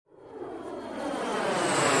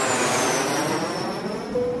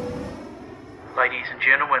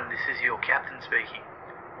gentlemen, this is your captain speaking.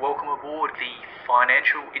 Welcome aboard the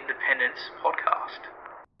Financial Independence Podcast.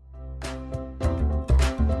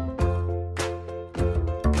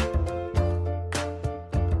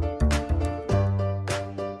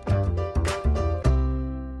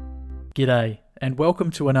 G'day, and welcome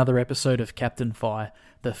to another episode of Captain Fi,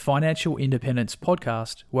 the Financial Independence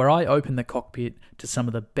Podcast, where I open the cockpit to some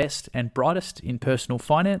of the best and brightest in personal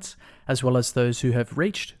finance, as well as those who have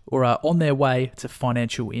reached or are on their way to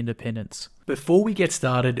financial independence. Before we get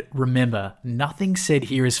started, remember, nothing said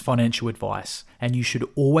here is financial advice, and you should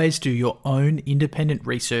always do your own independent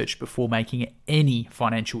research before making any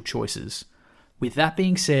financial choices. With that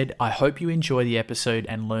being said, I hope you enjoy the episode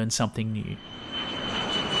and learn something new.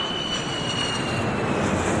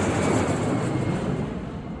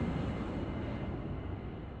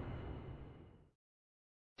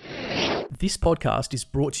 This podcast is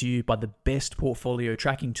brought to you by the best portfolio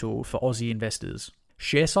tracking tool for Aussie investors.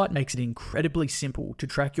 ShareSite makes it incredibly simple to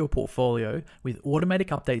track your portfolio with automatic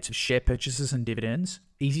updates of share purchases and dividends,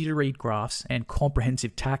 easy-to-read graphs, and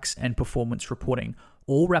comprehensive tax and performance reporting,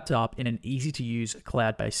 all wrapped up in an easy-to-use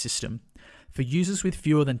cloud-based system. For users with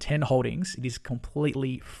fewer than 10 holdings, it is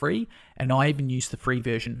completely free, and I even used the free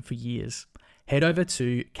version for years. Head over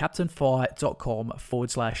to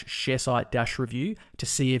captainfi.com/ShareSite-review to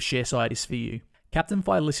see if ShareSite is for you. Captain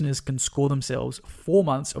Fi listeners can score themselves 4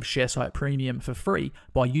 months of ShareSite Premium for free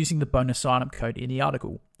by using the bonus sign-up code in the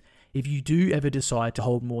article. If you do ever decide to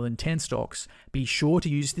hold more than 10 stocks, be sure to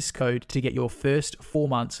use this code to get your first 4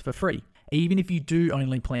 months for free. Even if you do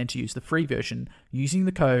only plan to use the free version, using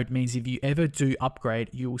the code means if you ever do upgrade,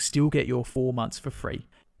 you will still get your 4 months for free.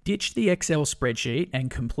 Ditch the Excel spreadsheet and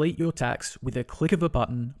complete your tax with a click of a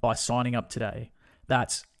button by signing up today.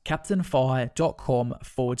 That's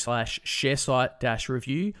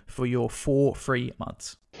captainfi.com/ShareSite-review for your 4 free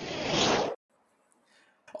months.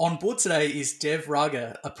 On board today is Dev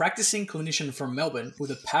Raga, a practicing clinician from Melbourne with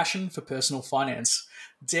a passion for personal finance.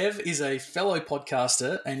 Dev is a fellow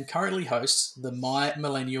podcaster and currently hosts the My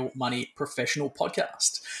Millennial Money Professional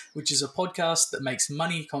Podcast, which is a podcast that makes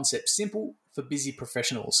money concepts simple for busy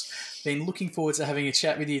professionals. Been looking forward to having a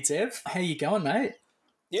chat with you, Dev. How you going, mate?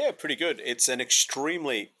 Yeah, pretty good. It's an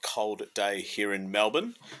extremely cold day here in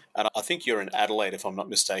Melbourne, and I think you're in Adelaide if I'm not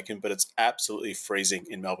mistaken, but it's absolutely freezing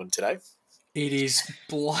in Melbourne today. It is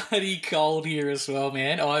bloody cold here as well,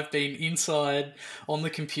 man. I've been inside on the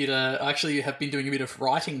computer. I actually have been doing a bit of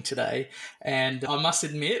writing today, and I must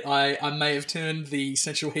admit I may have turned the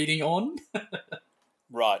central heating on.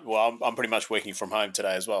 Right. Well, I'm pretty much working from home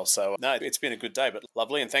today as well. So, no, it's been a good day, but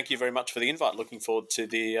lovely. And thank you very much for the invite. Looking forward to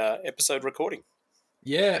the episode recording.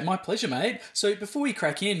 Yeah, my pleasure, mate. So before we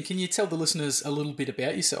crack in, can you tell the listeners a little bit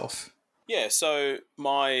about yourself? Yeah, so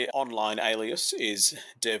my online alias is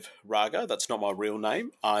Dev Raga. That's not my real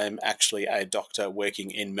name. I'm actually a doctor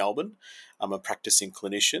working in Melbourne. I'm a practicing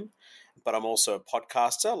clinician, but I'm also a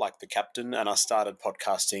podcaster like the captain, and I started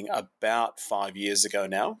podcasting about 5 years ago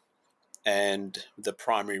now. And the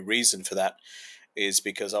primary reason for that is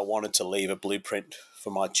because I wanted to leave a blueprint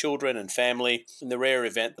for my children and family in the rare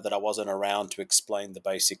event that I wasn't around to explain the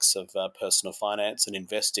basics of personal finance and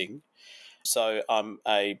investing. So I'm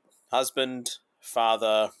a husband,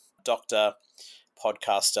 father, doctor,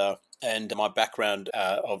 podcaster, and my background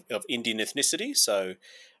of Indian ethnicity. So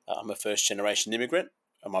I'm a first-generation immigrant,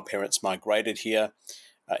 and my parents migrated here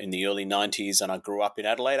in the early 90s, and I grew up in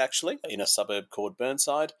Adelaide, actually, in a suburb called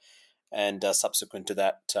Burnside. And subsequent to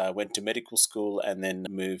that, went to medical school and then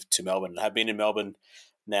moved to Melbourne. I've been in Melbourne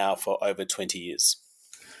now for over 20 years.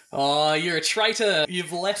 Oh, you're a traitor.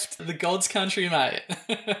 You've left the God's country, mate.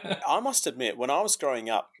 I must admit, when I was growing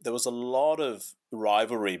up, there was a lot of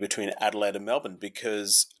rivalry between Adelaide and Melbourne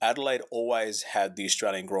because Adelaide always had the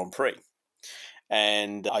Australian Grand Prix.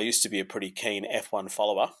 And I used to be a pretty keen F1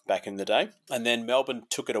 follower back in the day. And then Melbourne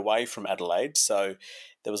took it away from Adelaide, so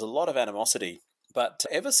there was a lot of animosity. But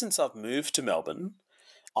ever since I've moved to Melbourne,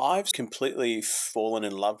 I've completely fallen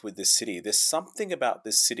in love with this city. There's something about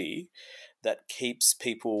this city that keeps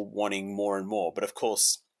people wanting more and more. But of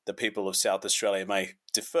course, the people of South Australia may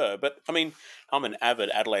differ. But I mean, I'm an avid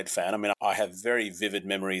Adelaide fan. I mean, I have very vivid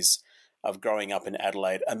memories of growing up in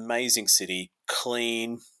Adelaide. Amazing city,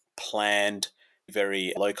 clean, planned,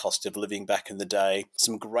 very low cost of living back in the day.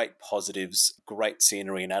 Some great positives, great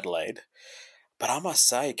scenery in Adelaide. But I must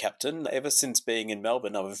say, Captain, ever since being in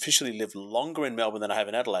Melbourne, I've officially lived longer in Melbourne than I have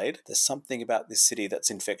in Adelaide. There's something about this city that's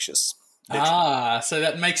infectious. Ah, so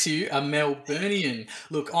that makes you a Melburnian.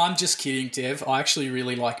 Look, I'm just kidding, Dev. I actually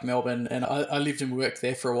really like Melbourne, and I lived and worked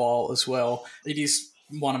there for a while as well. It is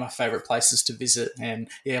one of my favourite places to visit. And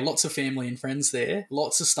yeah, lots of family and friends there,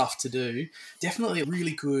 lots of stuff to do. Definitely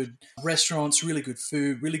really good restaurants, really good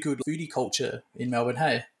food, really good foodie culture in Melbourne,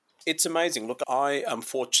 hey? It's amazing. Look, I am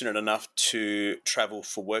fortunate enough to travel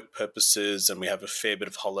for work purposes, and we have a fair bit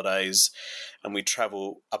of holidays, and we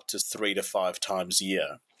travel up to 3 to 5 times a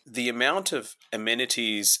year. The amount of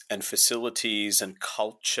amenities and facilities and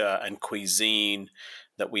culture and cuisine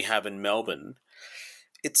that we have in Melbourne,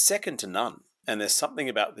 it's second to none. And there's something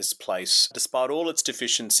about this place, despite all its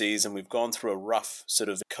deficiencies, and we've gone through a rough sort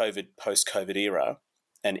of post-COVID era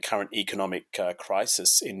and current economic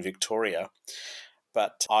crisis in Victoria,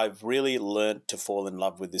 but I've really learned to fall in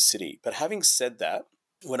love with this city. But having said that,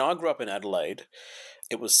 when I grew up in Adelaide,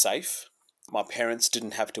 it was safe. My parents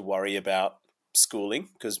didn't have to worry about schooling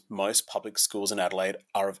because most public schools in Adelaide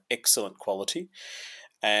are of excellent quality.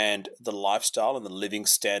 And the lifestyle and the living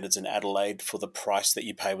standards in Adelaide for the price that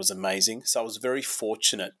you pay was amazing. So I was very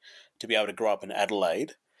fortunate to be able to grow up in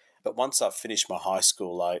Adelaide. But once I finished my high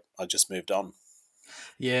school, I just moved on.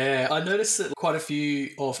 Yeah, I noticed that quite a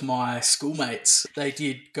few of my schoolmates, they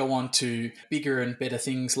did go on to bigger and better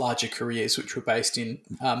things, larger careers, which were based in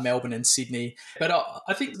Melbourne and Sydney. But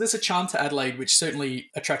I think there's a charm to Adelaide, which certainly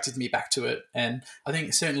attracted me back to it. And I think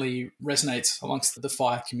it certainly resonates amongst the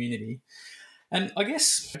FIRE community. And I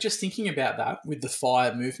guess just thinking about that with the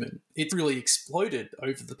FIRE movement, it's really exploded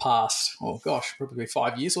over the past, probably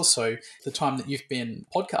 5 years or so, the time that you've been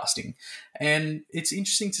podcasting. And it's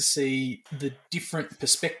interesting to see the different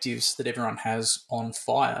perspectives that everyone has on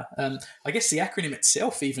FIRE. I guess the acronym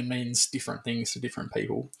itself even means different things to different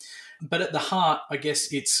people. But at the heart, I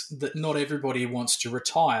guess it's that not everybody wants to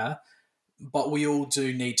retire, but we all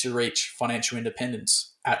do need to reach financial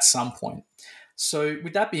independence at some point. So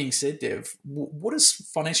with that being said, Dev, what does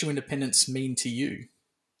financial independence mean to you?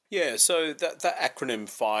 Yeah, so that acronym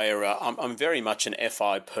FIRE, I'm very much an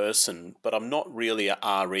FI person, but I'm not really a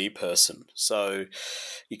RE person. So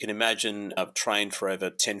you can imagine I've trained for over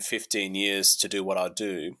 10, 15 years to do what I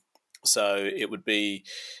do. So it would be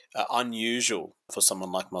unusual for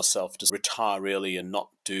someone like myself to retire early and not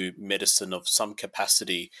do medicine of some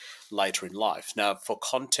capacity later in life. Now, for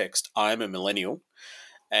context, I'm a millennial.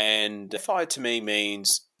 And FI to me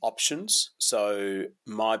means options. So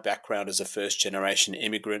my background as a first-generation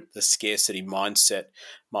immigrant, the scarcity mindset,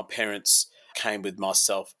 my parents came with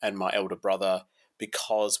myself and my elder brother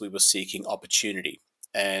because we were seeking opportunity.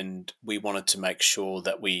 And we wanted to make sure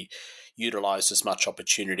that we utilised as much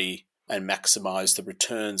opportunity and maximise the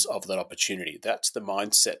returns of that opportunity. That's the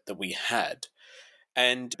mindset that we had.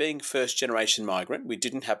 And being first-generation migrant, we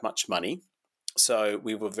didn't have much money. So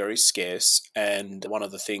we were very scarce, and one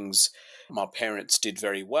of the things my parents did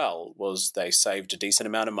very well was they saved a decent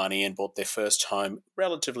amount of money and bought their first home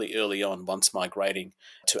relatively early on, once migrating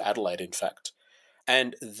to Adelaide, in fact.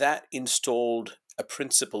 And that installed a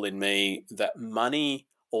principle in me that money,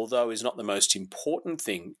 although is not the most important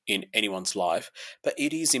thing in anyone's life, but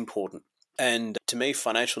it is important. And to me,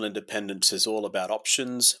 financial independence is all about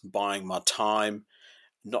options, buying my time,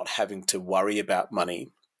 not having to worry about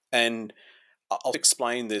money. And I'll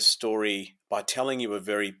explain this story by telling you a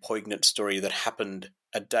very poignant story that happened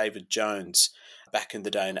at David Jones back in the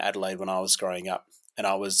day in Adelaide when I was growing up, and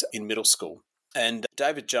I was in middle school. And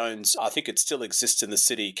David Jones, I think it still exists in the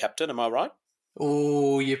city, Captain, am I right?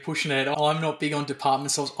 Oh, you're pushing it. I'm not big on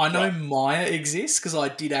department stores. I know Myer exists because I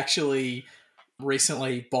did actually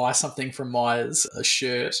recently buy something from Myers, a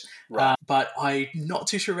shirt, but I'm not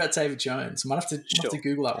too sure about David Jones. I might have to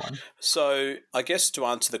Google that one. So I guess to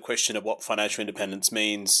answer the question of what financial independence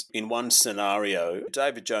means, in one scenario,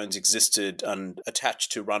 David Jones existed and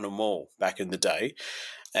attached to Runner Mall back in the day.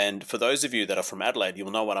 And for those of you that are from Adelaide, you'll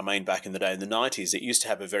know what I mean. Back in the day in the 90s, it used to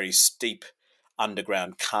have a very steep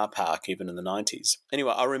underground car park even in the 90s.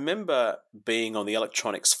 Anyway, I remember being on the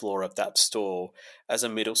electronics floor of that store as a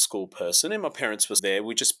middle school person, and my parents was there.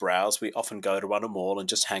 We just browse. We often go to Runner Mall and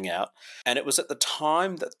just hang out. And it was at the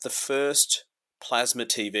time that the first plasma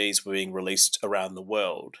TVs were being released around the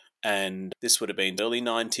world. And this would have been early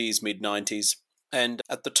 90s, mid 90s. And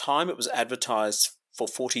at the time it was advertised for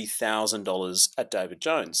 $40,000 at David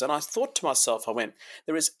Jones. And I thought to myself, I went,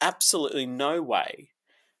 there is absolutely no way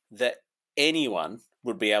that anyone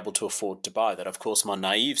would be able to afford to buy that. Of course, my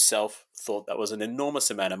naive self thought that was an enormous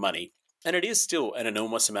amount of money, and it is still an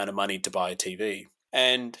enormous amount of money to buy a TV.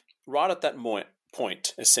 And right at that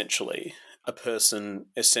point, essentially, a person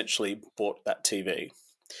essentially bought that TV.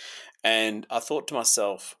 And I thought to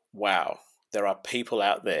myself, wow, there are people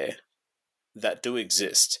out there that do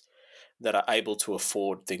exist that are able to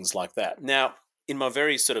afford things like that. Now, in my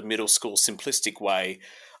very sort of middle school simplistic way,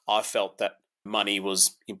 I felt that money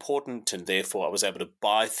was important and therefore I was able to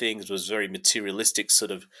buy things. It was very materialistic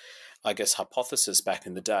sort of, I guess, hypothesis back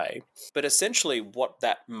in the day. But essentially what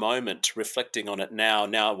that moment, reflecting on it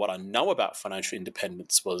now what I know about financial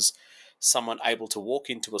independence was someone able to walk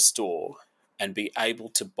into a store and be able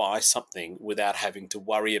to buy something without having to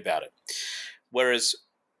worry about it. Whereas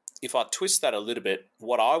if I twist that a little bit,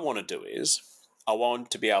 what I want to do is I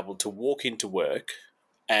want to be able to walk into work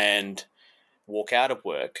and walk out of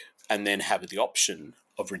work and then have the option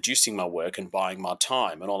of reducing my work and buying my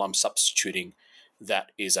time. And all I'm substituting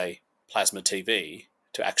that is a plasma TV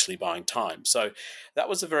to actually buying time. So that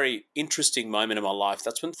was a very interesting moment in my life.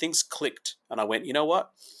 That's when things clicked and I went, you know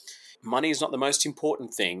what? Money is not the most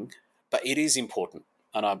important thing, but it is important.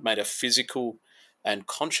 And I've made a physical and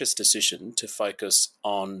conscious decision to focus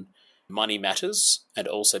on money matters and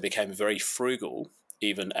also became very frugal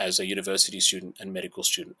even as a university student and medical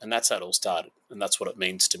student. And that's how it all started. And that's what it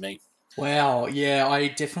means to me. Wow. Yeah, I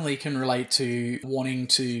definitely can relate to wanting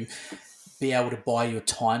to be able to buy your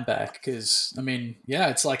time back because, I mean, yeah,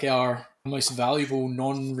 it's like our most valuable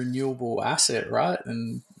non-renewable asset, right?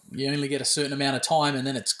 And you only get a certain amount of time and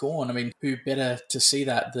then it's gone. I mean, who better to see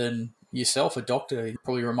that than yourself, a doctor? You're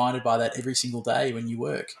probably reminded by that every single day when you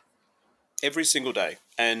work. Every single day.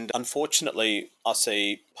 And unfortunately, I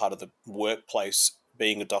see part of the workplace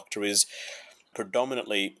being a doctor is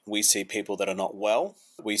predominantly we see people that are not well.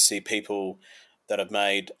 We see people that have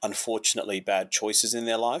made, unfortunately, bad choices in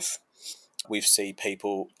their life. We see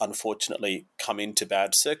people, unfortunately, come into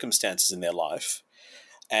bad circumstances in their life.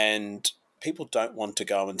 And people don't want to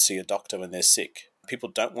go and see a doctor when they're sick. People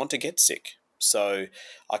don't want to get sick. So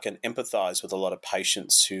I can empathise with a lot of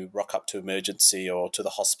patients who rock up to emergency or to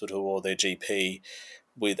the hospital or their GP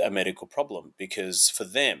with a medical problem because for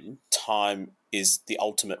them, time is the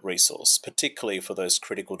ultimate resource, particularly for those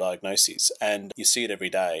critical diagnoses. And you see it every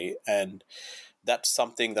day. And that's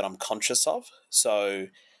something that I'm conscious of. So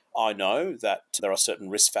I know that there are certain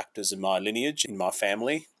risk factors in my lineage, in my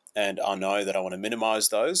family, and I know that I want to minimise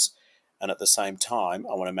those. And at the same time,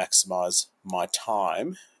 I want to maximise my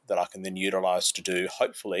time that I can then utilise to do,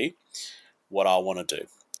 hopefully, what I want to do.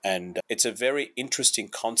 And it's a very interesting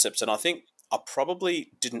concept. And I think I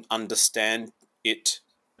probably didn't understand it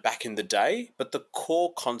back in the day, but the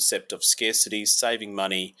core concept of scarcity, saving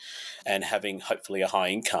money, and having hopefully a high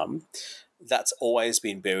income, that's always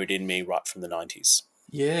been buried in me right from the 90s.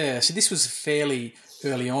 Yeah, so this was fairly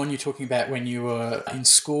early on. You're talking about when you were in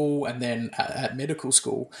school and then at medical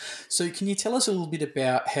school. So can you tell us a little bit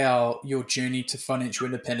about how your journey to financial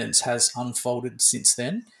independence has unfolded since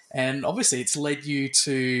then? And obviously it's led you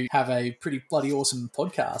to have a pretty bloody awesome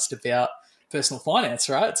podcast about personal finance,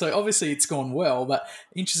 right? So obviously it's gone well, but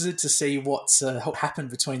interested to see what's happened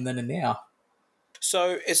between then and now.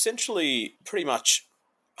 So essentially, pretty much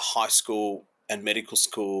high school and medical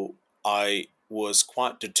school, I was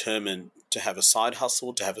quite determined to have a side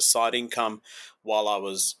hustle, to have a side income while I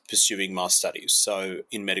was pursuing my studies. So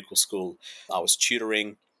in medical school, I was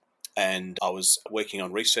tutoring and I was working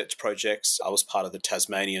on research projects. I was part of the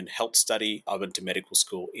Tasmanian health study. I went to medical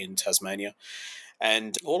school in Tasmania.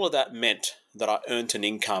 And all of that meant that I earned an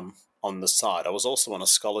income on the side. I was also on a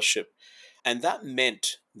scholarship. And that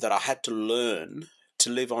meant that I had to learn to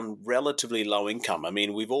live on relatively low income. I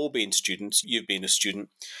mean, we've all been students. You've been a student.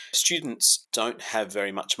 Students don't have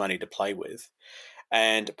very much money to play with.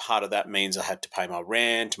 And part of that means I had to pay my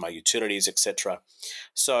rent, my utilities, etc.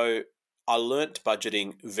 So I learnt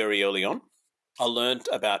budgeting very early on. I learned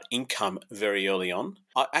about income very early on.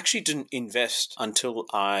 I actually didn't invest until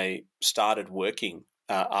I started working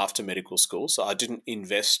after medical school. So I didn't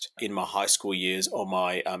invest in my high school years or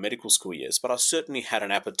my medical school years, but I certainly had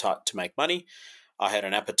an appetite to make money. I had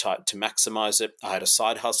an appetite to maximize it. I had a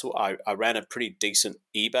side hustle. I ran a pretty decent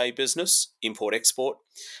eBay business, import-export,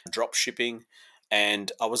 drop shipping,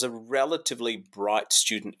 and I was a relatively bright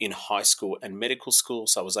student in high school and medical school,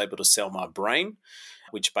 so I was able to sell my brain,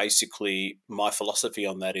 which basically, my philosophy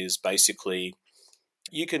on that is basically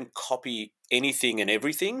you can copy anything and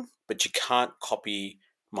everything, but you can't copy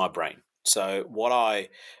my brain. So what I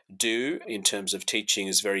do in terms of teaching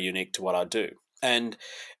is very unique to what I do. And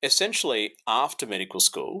essentially, after medical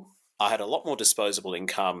school, I had a lot more disposable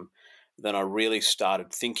income than I really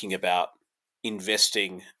started thinking about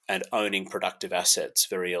investing and owning productive assets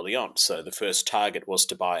very early on. So the first target was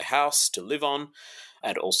to buy a house to live on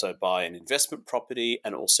and also buy an investment property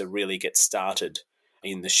and also really get started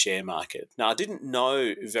in the share market. Now, I didn't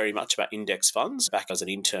know very much about index funds back as an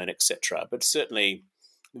intern, etc., but certainly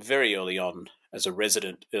very early on as a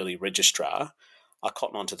resident early registrar, I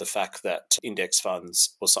cottoned on to the fact that index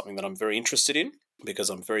funds was something that I'm very interested in. because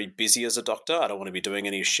I'm very busy as a doctor. I don't want to be doing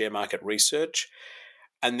any share market research.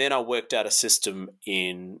 And then I worked out a system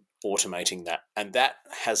in automating that. And that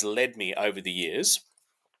has led me over the years,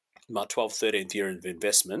 my 12th, 13th year of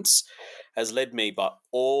investments, has led me by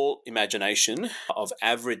all imagination of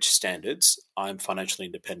average standards, I'm financially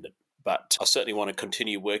independent. But I certainly want to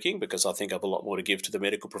continue working because I think I have a lot more to give to the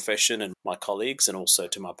medical profession and my colleagues and also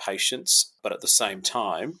to my patients. But at the same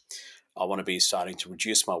time, I want to be starting to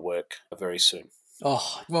reduce my work very soon.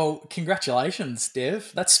 Oh, well, congratulations,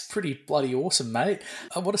 Dev. That's pretty bloody awesome, mate.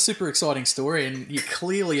 What a super exciting story. And you're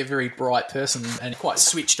clearly a very bright person and quite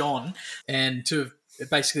switched on. And to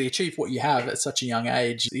basically achieve what you have at such a young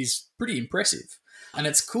age is pretty impressive. And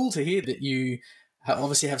it's cool to hear that you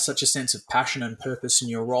obviously have such a sense of passion and purpose in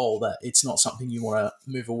your role that it's not something you want to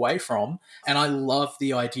move away from. And I love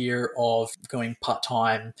the idea of going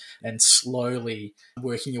part-time and slowly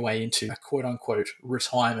working your way into a quote-unquote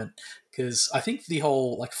retirement, because I think the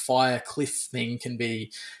whole like fire cliff thing can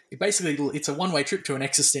be it's a one-way trip to an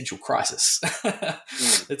existential crisis.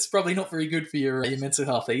 It's probably not very good for your mental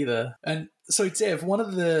health either. And so, Dev, one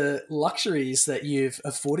of the luxuries that you've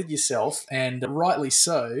afforded yourself, and rightly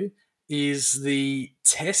so, is the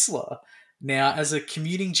Tesla. Now, as a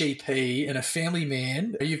commuting GP and a family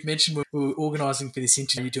man, you've mentioned when we were organising for this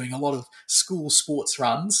interview, you're doing a lot of school sports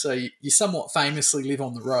runs, so you somewhat famously live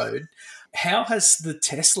on the road. How has the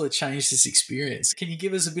Tesla changed this experience? Can you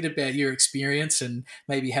give us a bit about your experience and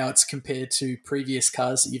maybe how it's compared to previous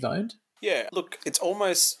cars that you've owned? Yeah, look, it's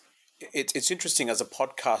interesting. As a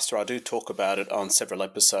podcaster, I do talk about it on several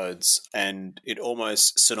episodes, and it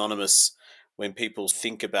almost synonymous. When people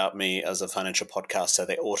think about me as a financial podcaster,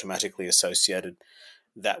 they automatically associated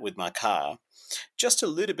that with my car. Just a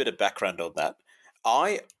little bit of background on that.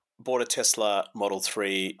 I bought a Tesla Model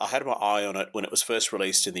 3. I had my eye on it when it was first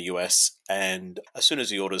released in the US, and as soon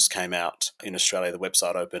as the orders came out in Australia, the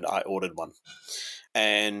website opened, I ordered one.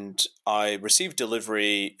 And I received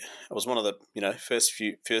delivery. I was one of the first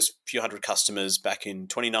few hundred customers back in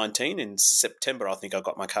 2019. In September, I think I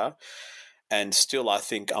got my car. And still, I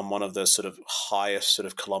think I'm one of the sort of highest sort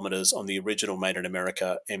of kilometres on the original Made in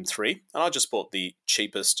America M3. And I just bought the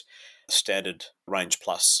cheapest standard Range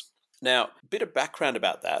Plus. Now, a bit of background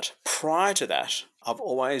about that. Prior to that, I've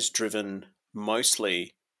always driven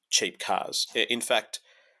mostly cheap cars. In fact,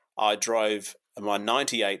 I drove my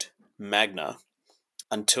 98 Magna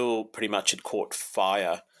until pretty much it caught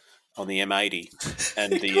fire on the M80.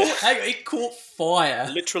 And it caught fire?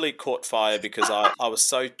 Literally caught fire because I was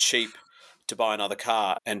so cheap to buy another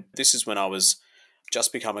car. And this is when I was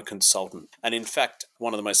just become a consultant. And in fact,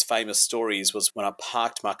 one of the most famous stories was when I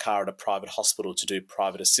parked my car at a private hospital to do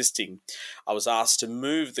private assisting. I was asked to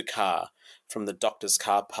move the car from the doctor's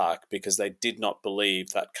car park because they did not believe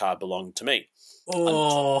that car belonged to me.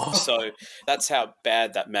 Oh. So that's how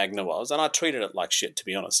bad that Magna was. And I treated it like shit, to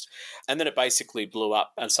be honest. And then it basically blew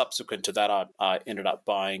up. And subsequent to that, I ended up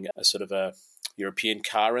buying a sort of a European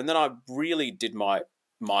car. And then I really did my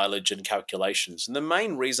mileage and calculations. And the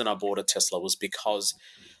main reason I bought a Tesla was because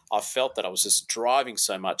I felt that I was just driving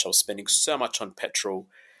so much. I was spending so much on petrol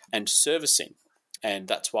and servicing. And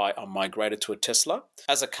that's why I migrated to a Tesla.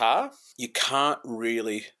 As a car, you can't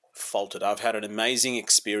really fault it. I've had an amazing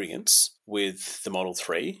experience with the Model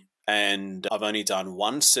 3, and I've only done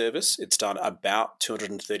one service. It's done about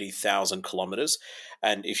 230,000 kilometres.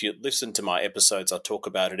 And if you listen to my episodes, I talk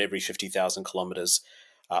about it every 50,000 kilometres.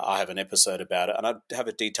 I have an episode about it, and I have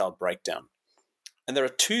a detailed breakdown. And there are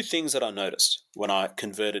two things that I noticed when I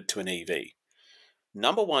converted to an EV.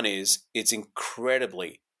 Number one is it's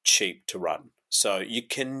incredibly cheap to run. So you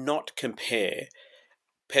cannot compare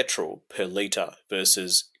petrol per litre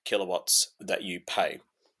versus kilowatts that you pay.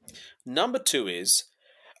 Number two is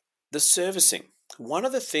the servicing. One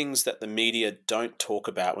of the things that the media don't talk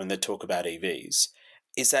about when they talk about EVs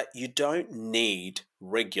is that you don't need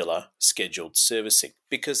regular scheduled servicing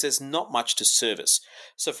because there's not much to service.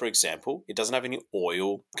 So, for example, it doesn't have any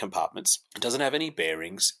oil compartments. It doesn't have any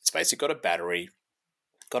bearings. It's basically got a battery,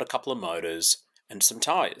 got a couple of motors, and some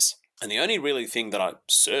tyres. And the only really thing that I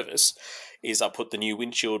service is I put the new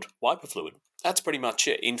windshield wiper fluid. That's pretty much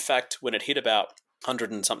it. In fact, when it hit about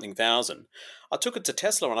 100 and something thousand, I took it to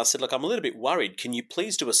Tesla and I said, look, I'm a little bit worried. Can you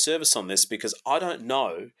please do a service on this? Because I don't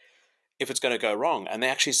know if it's going to go wrong. And they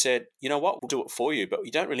actually said, you know what, we'll do it for you, but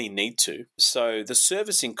you don't really need to. So the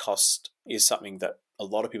servicing cost is something that a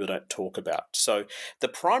lot of people don't talk about. So the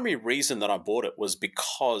primary reason that I bought it was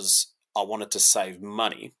because I wanted to save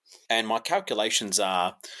money. And my calculations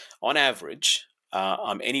are, on average,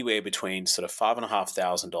 I'm anywhere between sort of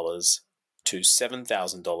 $5,500 to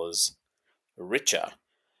 $7,000 richer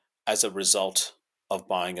as a result of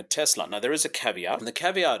buying a Tesla. Now, there is a caveat, and the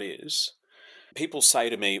caveat is people say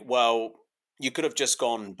to me, well, you could have just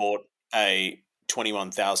gone and bought a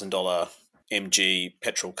 $21,000 MG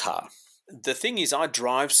petrol car. The thing is, I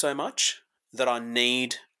drive so much that I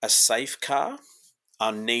need a safe car.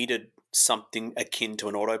 I needed something akin to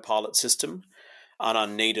an autopilot system, and I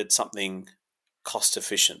needed something cost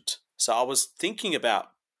efficient. So I was thinking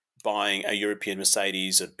about buying a European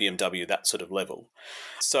Mercedes or BMW, that sort of level.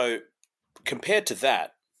 So compared to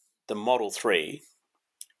that, the Model 3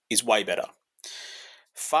 is way better.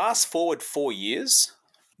 Fast forward 4 years,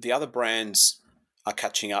 the other brands are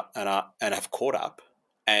catching up and have caught up.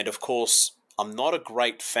 And of course, I'm not a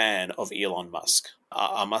great fan of Elon Musk.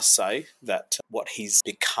 I must say that what he's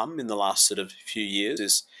become in the last sort of few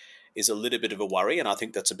years is a little bit of a worry, and I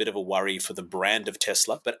think that's a bit of a worry for the brand of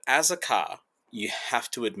Tesla. But as a car, you have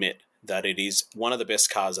to admit that it is one of the best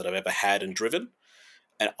cars that I've ever had and driven,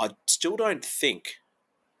 and I still don't think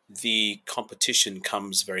the competition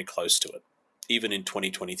comes very close to it, even in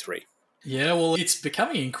 2023. Yeah, well, it's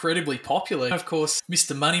becoming incredibly popular. Of course,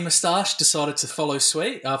 Mr. Money Moustache decided to follow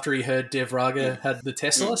suit after he heard Dev Raga had the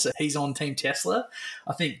Tesla, so he's on Team Tesla.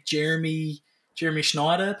 I think Jeremy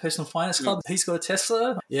Schneider, Personal Finance Club, he's got a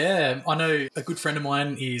Tesla. Yeah, I know a good friend of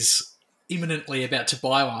mine is imminently about to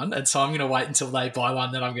buy one, and so I'm going to wait until they buy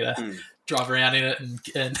one, then I'm going to drive around in it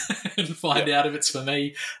and find out if it's for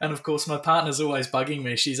me. And of course, my partner's always bugging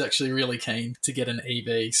me. She's actually really keen to get an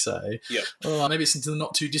EV, so maybe it's into the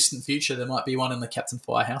not too distant future. There might be one in the Captain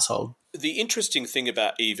Fire household. The interesting thing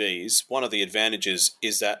about EVs, one of the advantages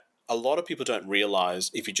is that a lot of people don't realise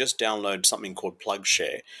if you just download something called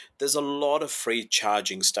PlugShare, there's a lot of free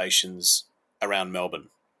charging stations around Melbourne,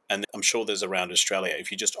 and I'm sure there's around Australia if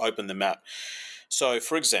you just open the map. So,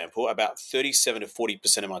 for example, about 37 to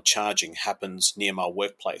 40% of my charging happens near my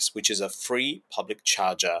workplace, which is a free public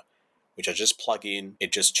charger, which I just plug in.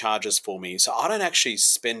 It just charges for me. So I don't actually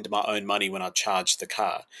spend my own money when I charge the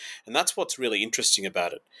car. And that's what's really interesting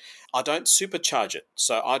about it. I don't supercharge it.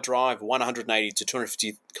 So I drive 180 to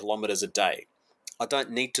 250 kilometres a day. I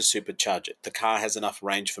don't need to supercharge it. The car has enough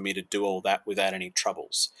range for me to do all that without any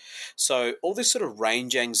troubles. So all this sort of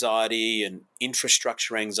range anxiety and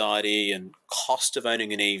infrastructure anxiety and cost of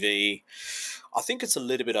owning an EV, I think it's a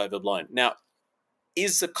little bit overblown. Now,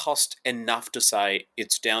 is the cost enough to say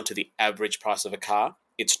it's down to the average price of a car?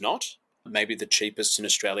 It's not. Maybe the cheapest in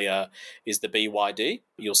Australia is the BYD.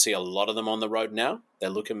 You'll see a lot of them on the road now. They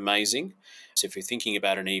look amazing. So if you're thinking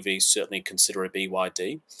about an EV, certainly consider a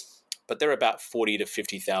BYD. But they're about $40,000 to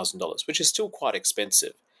 $50,000, which is still quite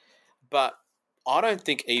expensive. But I don't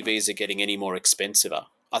think EVs are getting any more expensive.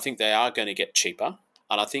 I think they are going to get cheaper.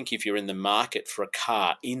 And I think if you're in the market for a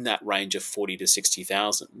car in that range of $40,000 to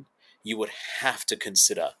 $60,000, you would have to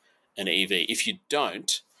consider an EV. If you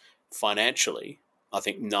don't, financially, I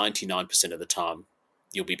think 99% of the time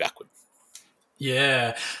you'll be backward.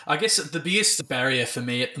 Yeah, I guess the biggest barrier for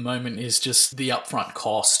me at the moment is just the upfront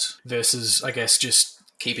cost versus, I guess, just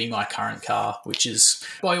keeping my current car, which is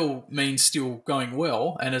by all means still going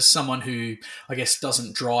well. And as someone who, I guess,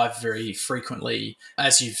 doesn't drive very frequently,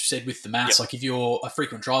 as you've said with the maths, like if you're a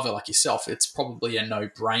frequent driver like yourself, it's probably a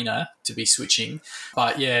no-brainer to be switching.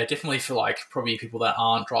 But yeah, definitely for like probably people that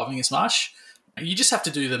aren't driving as much, you just have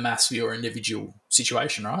to do the maths for your individual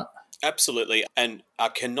situation, right? Absolutely. And I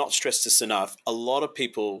cannot stress this enough. A lot of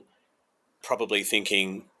people probably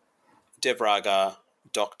thinking Dev Raga,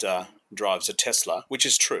 doctor, drives a Tesla, which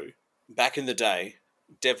is true. Back in the day,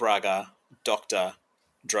 Dev Raga, doctor,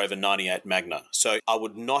 drove a 98 Magna. So I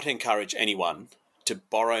would not encourage anyone to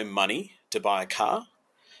borrow money to buy a car.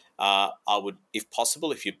 I would, if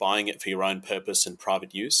possible, if you're buying it for your own purpose and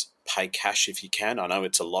private use, pay cash if you can. I know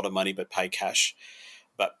it's a lot of money, but pay cash.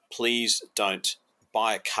 But please don't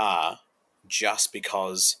buy a car just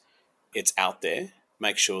because it's out there.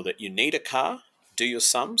 Make sure that you need a car. Do your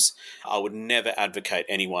sums. I would never advocate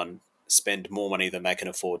anyone spend more money than they can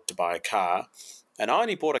afford to buy a car. And I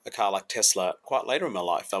only bought a car like Tesla quite later in my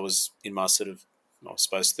life. I was in my sort of, I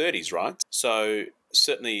suppose, 30s, right? So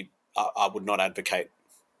certainly I would not advocate.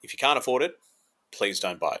 If you can't afford it, please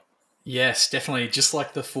don't buy it. Yes, definitely. Just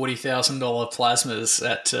like the $40,000 plasmas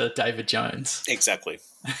at David Jones. Exactly.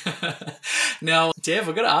 Now, Dev,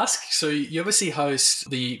 I've got to ask, so you obviously host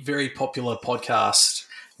the very popular podcast,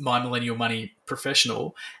 My Millennial Money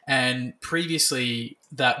Professional, and previously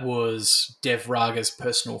that was Dev Raga's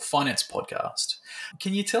personal finance podcast.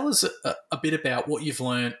 Can you tell us a bit about what you've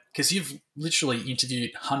learned? Because you've literally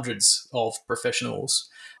interviewed hundreds of professionals,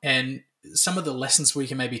 and some of the lessons we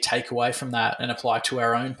can maybe take away from that and apply to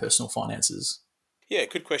our own personal finances. Yeah,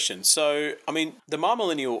 good question. So, the My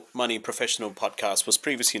Millennial Money Professional podcast was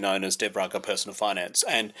previously known as Dev Raga Personal Finance.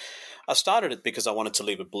 And I started it because I wanted to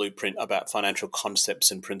leave a blueprint about financial concepts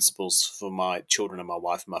and principles for my children and my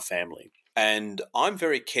wife and my family. And I'm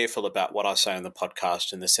very careful about what I say on the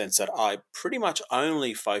podcast in the sense that I pretty much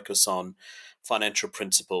only focus on financial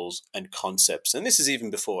principles and concepts. And this is even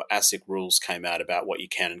before ASIC rules came out about what you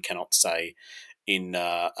can and cannot say in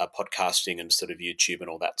podcasting and sort of YouTube and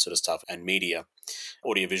all that sort of stuff, and media,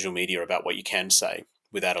 audiovisual media, about what you can say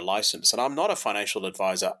without a license. And I'm not a financial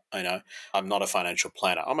advisor, I'm not a financial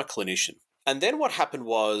planner, I'm a clinician. And then what happened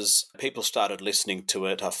was people started listening to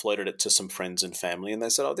it. I floated it to some friends and family, and they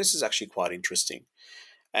said, oh, this is actually quite interesting.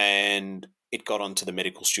 And it got onto the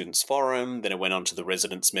Medical Students Forum, then it went onto the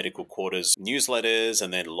Residents Medical Quarters newsletters,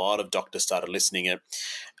 and then a lot of doctors started listening it.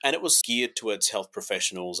 And it was geared towards health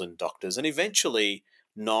professionals and doctors, and eventually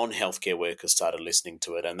non-healthcare workers started listening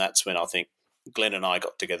to it. And that's when I think Glenn and I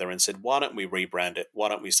got together and said, why don't we rebrand it? Why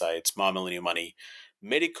don't we say it's My Millennial Money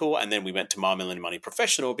Medical? And then we went to My Millennial Money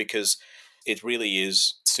Professional because it really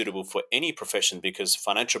is suitable for any profession, because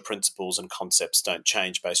financial principles and concepts don't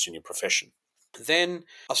change based on your profession. Then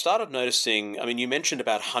I started noticing, you mentioned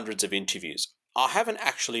about hundreds of interviews. I haven't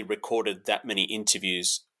actually recorded that many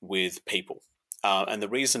interviews with people. And the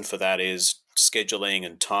reason for that is scheduling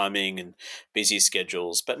and timing and busy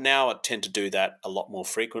schedules. But now I tend to do that a lot more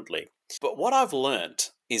frequently. But what I've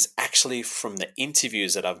learned is actually from the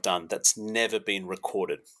interviews that I've done that's never been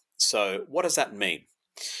recorded. So what does that mean?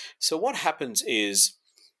 So what happens is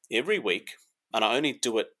every week, and I only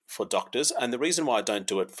do it for doctors, and the reason why I don't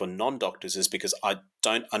do it for non-doctors is because I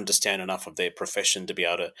don't understand enough of their profession to be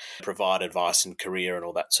able to provide advice and career and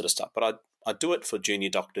all that sort of stuff. But I do it for junior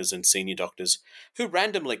doctors and senior doctors who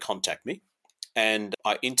randomly contact me, and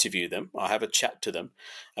I interview them. I have a chat to them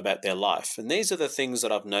about their life. And these are the things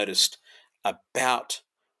that I've noticed about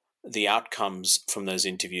the outcomes from those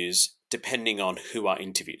interviews depending on who I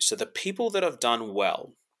interview. So the people that have done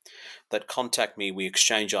well, that contact me, we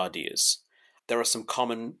exchange ideas. There are some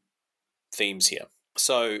common themes here.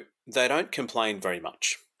 So they don't complain very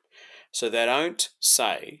much. So they don't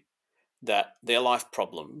say that their life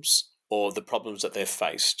problems or the problems that they've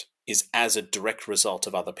faced is as a direct result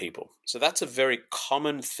of other people. So that's a very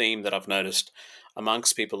common theme that I've noticed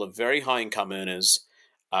amongst people of very high income earners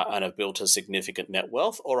and have built a significant net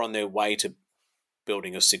wealth or on their way to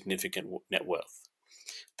building a significant net wealth.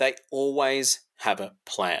 They always have a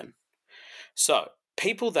plan. So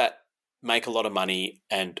people that make a lot of money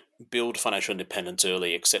and build financial independence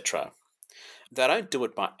early, etc., they don't do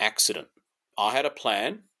it by accident. I had a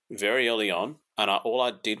plan very early on, and all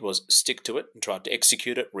I did was stick to it and tried to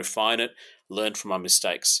execute it, refine it, learn from my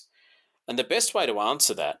mistakes. And the best way to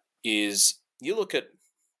answer that is you look at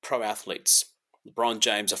pro athletes. LeBron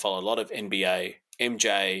James, I follow a lot of NBA,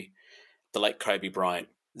 MJ, the late Kobe Bryant.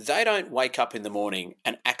 They don't wake up in the morning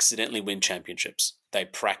and accidentally win championships. They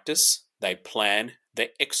practice, they plan, they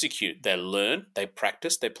execute, they learn, they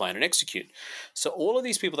practice, they plan and execute. So all of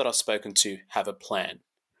these people that I've spoken to have a plan.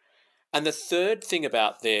 And the third thing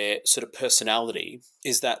about their sort of personality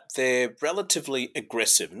is that they're relatively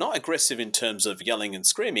aggressive. Not aggressive in terms of yelling and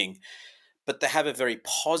screaming, but they have a very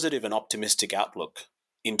positive and optimistic outlook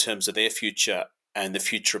in terms of their future and the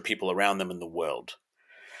future of people around them in the world.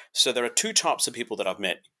 So there are two types of people that I've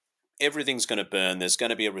met. Everything's going to burn, there's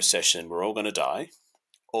going to be a recession, we're all going to die.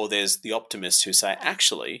 Or there's the optimists who say,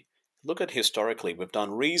 actually, look at historically, we've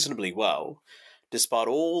done reasonably well despite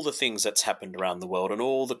all the things that's happened around the world and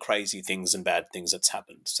all the crazy things and bad things that's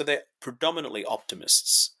happened. So they're predominantly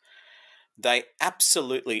optimists. They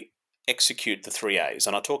absolutely execute the 3 A's.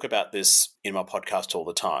 And I talk about this in my podcast all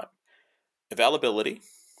the time. Availability,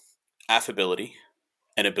 affability,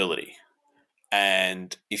 and ability.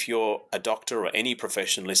 And if you're a doctor or any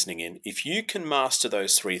profession listening in, if you can master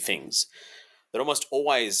those 3 things, that almost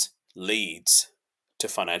always leads to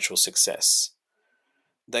financial success.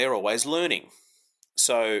 They are always learning.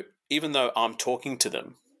 So even though I'm talking to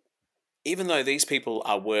them, even though these people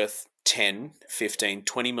are worth 10, 15,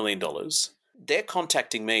 $20 million, they're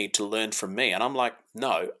contacting me to learn from me. And I'm like,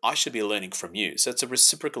 no, I should be learning from you. So it's a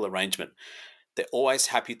reciprocal arrangement. They're always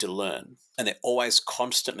happy to learn, and they're always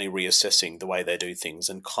constantly reassessing the way they do things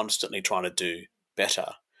and constantly trying to do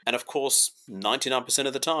better. And of course, 99%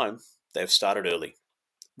 of the time, they've started early.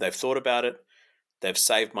 They've thought about it. They've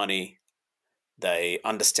saved money. They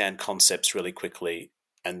understand concepts really quickly,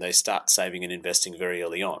 and they start saving and investing very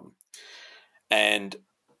early on. And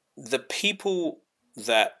the people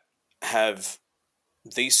that have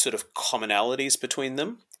these sort of commonalities between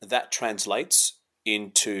them, that translates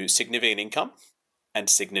into significant income and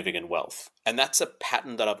significant wealth. And that's a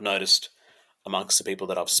pattern that I've noticed amongst the people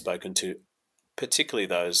that I've spoken to, particularly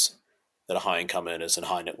those that are high income earners and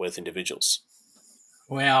high net worth individuals.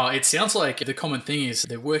 Wow, it sounds like the common thing is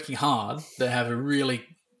they're working hard, they have a really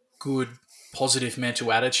good, positive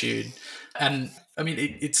mental attitude, and I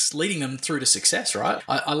mean, it's leading them through to success, right?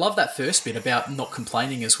 I love that first bit about not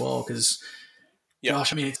complaining as well, because,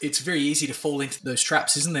 gosh, I mean, it's very easy to fall into those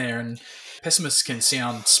traps, isn't there? And pessimists can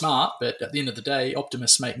sound smart, but at the end of the day,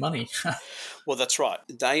 optimists make money. Well, that's right.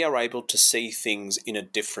 They are able to see things in a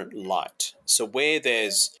different light. So where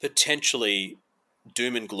there's potentially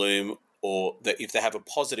doom and gloom, or that if they have a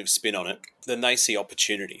positive spin on it, then they see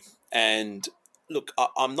opportunity. And look,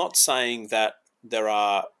 I'm not saying that there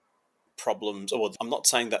are problems, or I'm not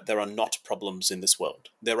saying that there are not problems in this world.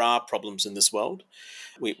 There are problems in this world.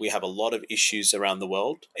 We have a lot of issues around the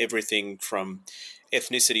world, everything from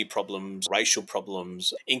ethnicity problems, racial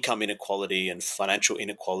problems, income inequality and financial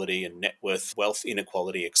inequality and net worth, wealth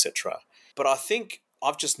inequality, etc. But I think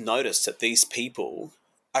I've just noticed that these people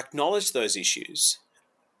acknowledge those issues,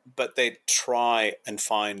 but they try and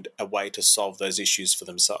find a way to solve those issues for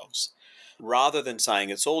themselves. Rather than saying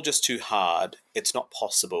it's all just too hard, it's not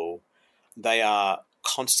possible, they are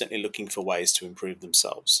constantly looking for ways to improve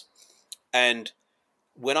themselves. And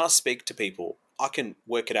when I speak to people, I can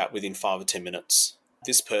work it out within 5 or 10 minutes.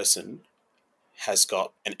 This person has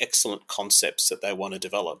got an excellent concepts that they want to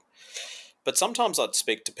develop. But sometimes I'd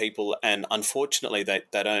speak to people and unfortunately they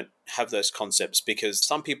don't have those concepts, because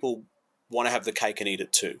some people want to have the cake and eat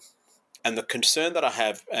it too. And the concern that I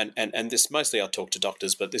have, and this mostly I talk to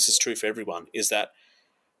doctors, but this is true for everyone, is that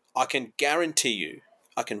I can guarantee you,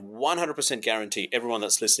 I can 100% guarantee everyone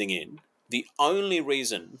that's listening in, the only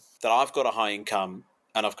reason that I've got a high income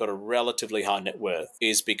and I've got a relatively high net worth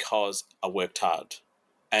is because I worked hard.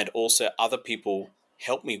 And also other people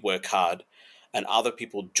helped me work hard, and other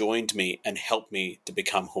people joined me and helped me to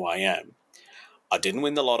become who I am. I didn't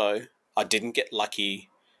win the lotto. I didn't get lucky.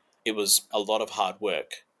 It was a lot of hard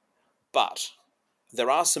work. But there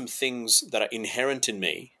are some things that are inherent in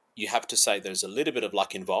me. You have to say there's a little bit of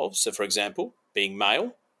luck involved. So, for example, being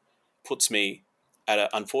male puts me at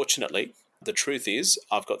unfortunately, the truth is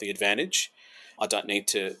I've got the advantage. I don't need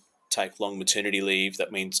to take long maternity leave.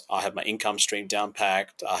 That means I have my income stream down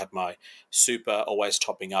packed. I have my super always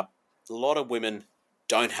topping up. A lot of women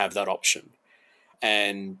don't have that option.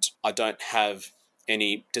 And I don't have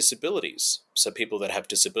any disabilities. So people that have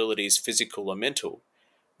disabilities, physical or mental,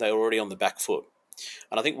 they're already on the back foot.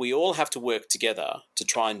 And I think we all have to work together to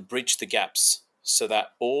try and bridge the gaps so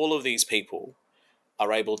that all of these people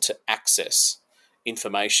are able to access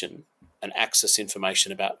information and access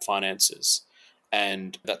information about finances.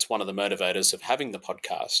 And that's one of the motivators of having the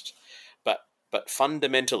podcast. But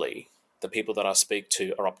fundamentally, the people that I speak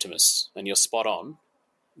to are optimists. And you're spot on.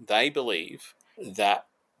 They believe that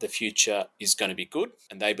the future is going to be good.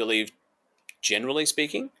 And they believe, generally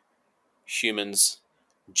speaking, humans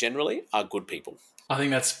generally are good people. I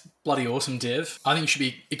think that's bloody awesome, Dev. I think you should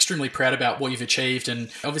be extremely proud about what you've achieved, and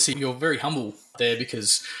obviously you're very humble there,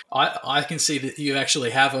 because I can see that you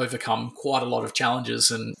actually have overcome quite a lot of challenges,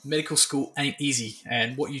 and medical school ain't easy,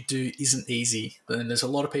 and what you do isn't easy. And there's a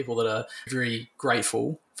lot of people that are very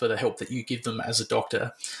grateful for the help that you give them as a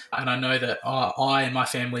doctor. And I know that I and my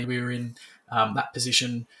family, we were in that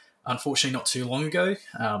position, unfortunately, not too long ago,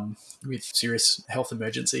 with serious health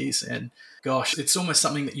emergencies. And gosh, it's almost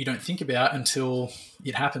something that you don't think about until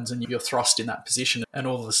it happens and you're thrust in that position. And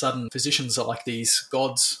all of a sudden, physicians are like these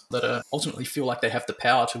gods that ultimately feel like they have the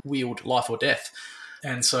power to wield life or death.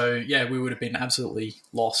 And so, yeah, we would have been absolutely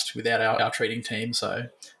lost without our treating team. So,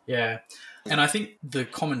 yeah. And I think the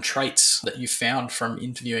common traits that you found from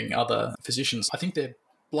interviewing other physicians, I think they're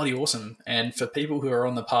bloody awesome. And for people who are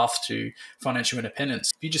on the path to financial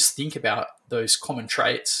independence, if you just think about those common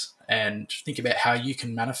traits and think about how you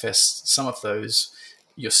can manifest some of those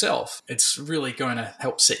yourself, it's really going to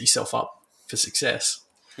help set yourself up for success.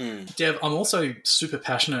 Dev, I'm also super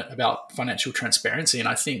passionate about financial transparency, and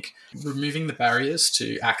I think removing the barriers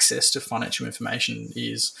to access to financial information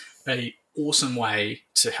is a awesome way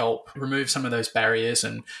to help remove some of those barriers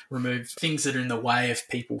and remove things that are in the way of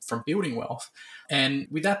people from building wealth. And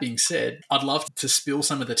with that being said, I'd love to spill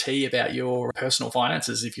some of the tea about your personal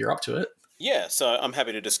finances if you're up to it. Yeah, so I'm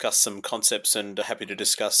happy to discuss some concepts and happy to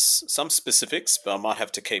discuss some specifics, but I might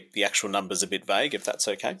have to keep the actual numbers a bit vague if that's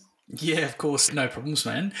okay. Yeah, of course. No problems,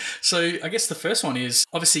 man. So I guess the first one is,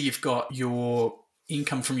 obviously you've got your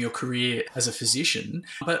income from your career as a physician,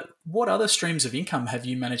 but what other streams of income have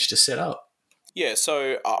you managed to set up? Yeah,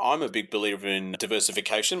 so I'm a big believer in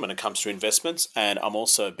diversification when it comes to investments, and I'm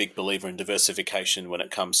also a big believer in diversification when it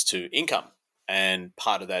comes to income. and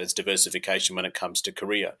part of that is diversification when it comes to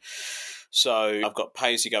career. So I've got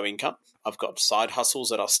pay-as-you-go income. I've got side hustles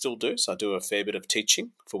that I still do. So I do a fair bit of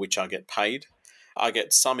teaching for which I get paid. I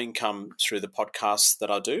get some income through the podcasts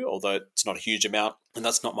that I do, although it's not a huge amount, and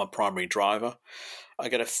that's not my primary driver. I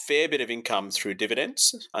get a fair bit of income through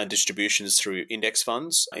dividends and distributions through index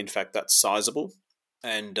funds. In fact, that's sizable.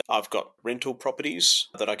 And I've got rental properties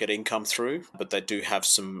that I get income through, but they do have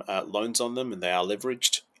some loans on them and they are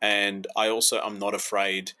leveraged. And I'm not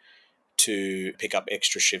afraid to pick up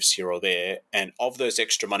extra shifts here or there. And of those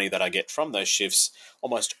extra money that I get from those shifts,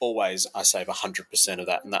 almost always I save 100% of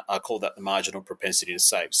that. And I call that the marginal propensity to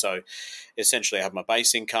save. So essentially I have my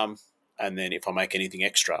base income, and then if I make anything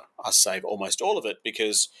extra, I save almost all of it,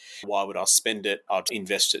 because why would I spend it? I'd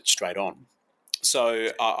invest it straight on. So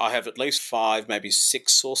I have at least 5, maybe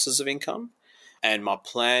 6 sources of income. And my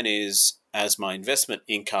plan is, as my investment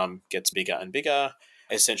income gets bigger and bigger,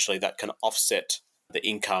 essentially that can offset the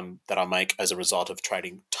income that I make as a result of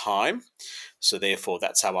trading time. So therefore,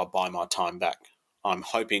 that's how I buy my time back. I'm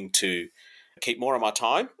hoping to keep more of my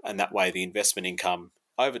time, and that way the investment income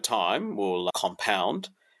over time will compound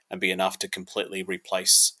and be enough to completely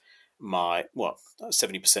replace my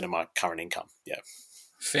 70% of my current income. Yeah.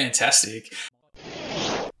 Fantastic.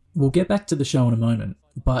 We'll get back to the show in a moment,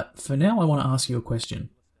 but for now I want to ask you a question.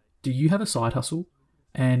 Do you have a side hustle?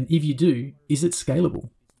 And if you do, is it scalable?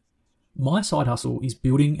 My side hustle is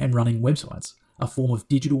building and running websites, a form of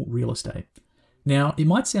digital real estate. Now, it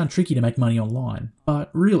might sound tricky to make money online, but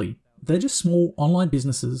really, they're just small online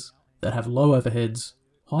businesses that have low overheads,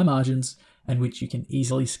 high margins, and which you can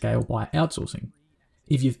easily scale by outsourcing.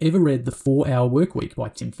 If you've ever read The 4-Hour Workweek by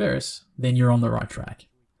Tim Ferriss, then you're on the right track.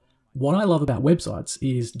 What I love about websites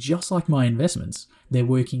is, just like my investments, they're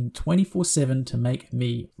working 24/7 to make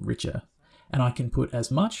me richer. And I can put as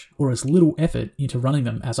much or as little effort into running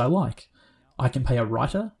them as I like. I can pay a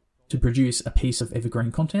writer to produce a piece of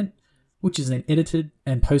evergreen content, which is then edited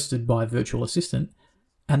and posted by a virtual assistant,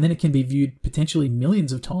 and then it can be viewed potentially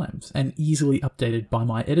millions of times and easily updated by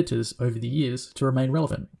my editors over the years to remain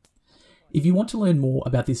relevant. If you want to learn more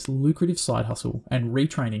about this lucrative side hustle and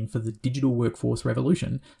retraining for the digital workforce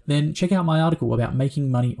revolution, then check out my article about making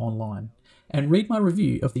money online, and read my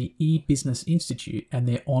review of the eBusiness Institute and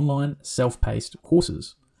their online self-paced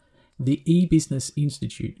courses. The eBusiness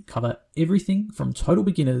Institute cover everything from total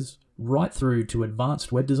beginners right through to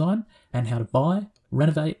advanced web design and how to buy,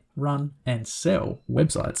 renovate, run, and sell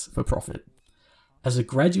websites for profit. As a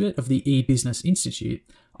graduate of the eBusiness Institute,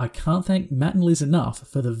 I can't thank Matt and Liz enough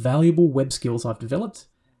for the valuable web skills I've developed,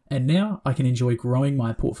 and now I can enjoy growing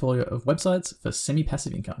my portfolio of websites for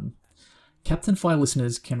semi-passive income. Captain Fi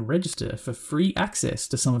listeners can register for free access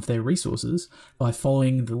to some of their resources by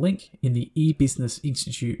following the link in the eBusiness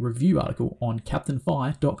Institute review article on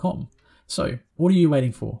captainfi.com. So, what are you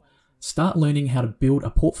waiting for? Start learning how to build a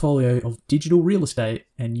portfolio of digital real estate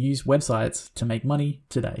and use websites to make money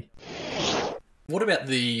today. What about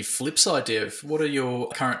the flip side, Dev? What are your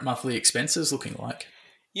current monthly expenses looking like?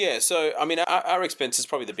 Yeah, so I mean, our expenses,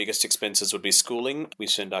 probably the biggest expenses would be schooling. We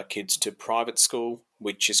send our kids to private school,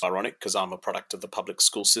 which is ironic because I'm a product of the public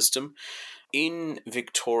school system. In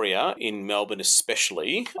Victoria, in Melbourne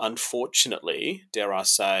especially, unfortunately, dare I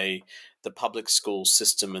say, the public school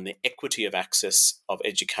system and the equity of access of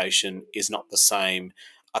education is not the same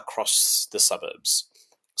across the suburbs.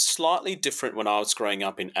 Slightly different when I was growing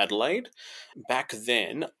up in Adelaide. Back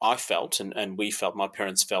then, I felt, and we felt, my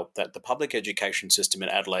parents felt, that the public education system in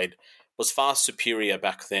Adelaide was far superior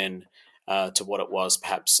back then to what it was,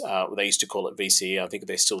 perhaps, they used to call it VCE. I think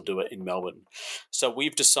they still do it in Melbourne. So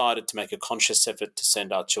we've decided to make a conscious effort to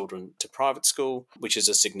send our children to private school, which is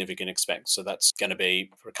a significant expense. So that's going to be,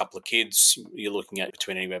 for a couple of kids, you're looking at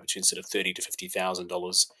anywhere between sort of $30,000 to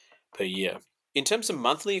 $50,000 per year. In terms of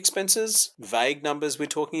monthly expenses, vague numbers we're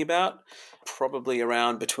talking about, probably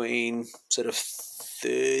around between sort of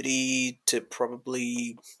 30 to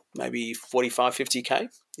probably maybe 45, 50K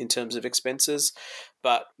in terms of expenses.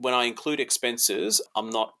 But when I include expenses, I'm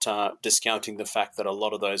not discounting the fact that a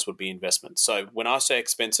lot of those would be investments. So when I say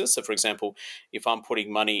expenses, so for example, if I'm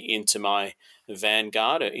putting money into my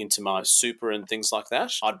Vanguard or into my super and things like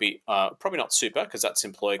that, I'd be probably not super because that's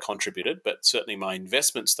employer contributed, but certainly my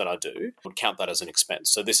investments that I do would count that as an expense.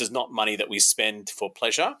 So this is not money that we spend for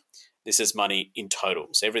pleasure. This is money in total.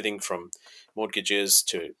 So everything from mortgages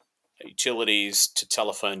to utilities to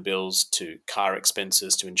telephone bills to car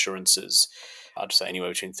expenses to insurances. I'd say anywhere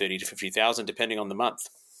between 30 to 50,000 depending on the month.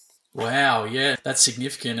 Wow, yeah, that's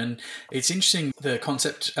significant. And it's interesting the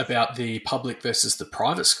concept about the public versus the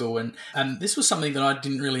private school. And this was something that I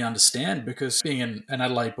didn't really understand because being an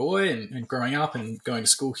Adelaide boy and growing up and going to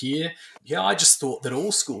school here, yeah, I just thought that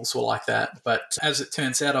all schools were like that. But as it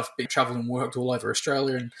turns out, I've been traveled and worked all over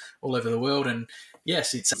Australia and all over the world. And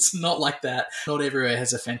yes, it's not like that. Not everywhere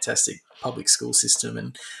has a fantastic public school system.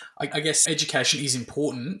 And I guess education is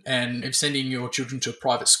important. And if sending your children to a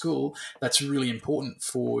private school, that's really important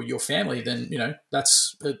for your family, then,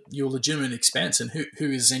 that's your legitimate expense. And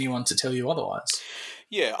who is anyone to tell you otherwise?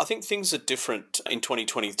 Yeah, I think things are different in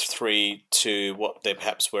 2023 to what they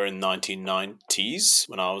perhaps were in the 1990s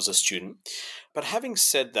when I was a student. But having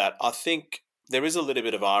said that, I think there is a little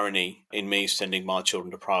bit of irony in me sending my children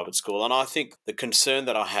to private school. And I think the concern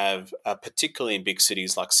that I have, particularly in big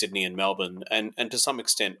cities like Sydney and Melbourne, and to some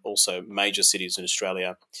extent also major cities in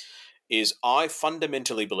Australia, is I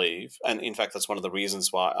fundamentally believe, and in fact that's one of the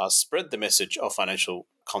reasons why I spread the message of financial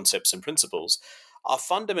concepts and principles, I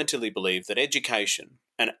fundamentally believe that education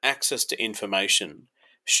and access to information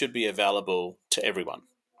should be available to everyone.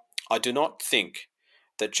 I do not think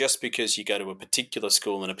that just because you go to a particular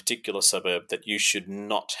school in a particular suburb that you should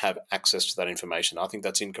not have access to that information. I think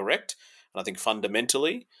that's incorrect. And I think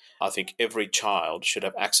fundamentally, I think every child should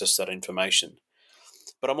have access to that information.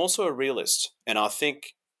 But I'm also a realist, and I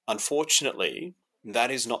think, unfortunately,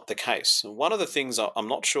 that is not the case. One of the things, I'm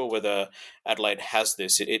not sure whether Adelaide has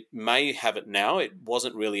this. It may have it now. It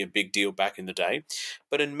wasn't really a big deal back in the day.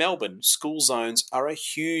 But in Melbourne, school zones are a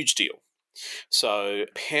huge deal. So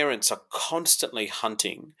parents are constantly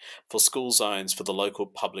hunting for school zones for the local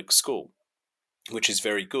public school, which is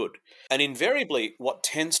very good. And invariably, what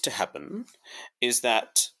tends to happen is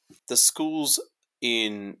that the schools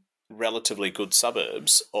in relatively good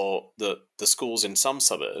suburbs, or the schools in some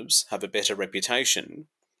suburbs, have a better reputation.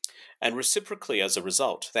 And reciprocally, as a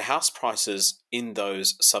result, the house prices in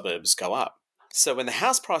those suburbs go up. So when the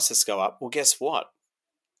house prices go up, well, guess what?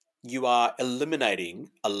 You are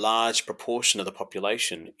eliminating a large proportion of the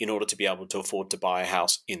population in order to be able to afford to buy a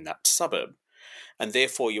house in that suburb. And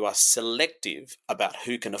therefore, you are selective about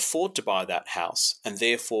who can afford to buy that house. And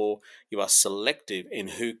therefore, you are selective in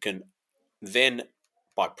who can then,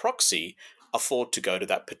 by proxy, afford to go to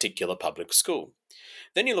that particular public school.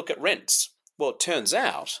 Then you look at rents. Well, it turns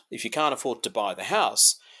out, if you can't afford to buy the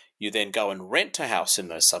house, you then go and rent a house in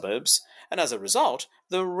those suburbs. And as a result,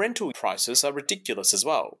 the rental prices are ridiculous as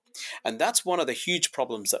well. And that's one of the huge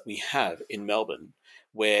problems that we have in Melbourne,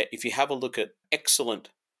 where if you have a look at excellent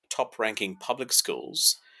top-ranking public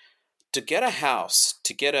schools, to get a house,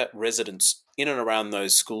 to get a residence in and around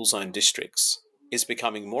those school zone districts is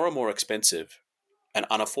becoming more and more expensive and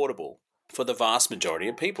unaffordable for the vast majority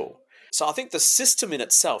of people. So I think the system in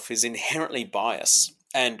itself is inherently biased.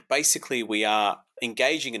 And basically we are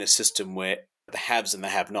engaging in a system where the haves and the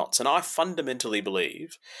have-nots. And I fundamentally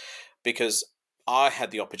believe, because I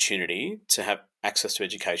had the opportunity to have access to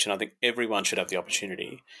education, I think everyone should have the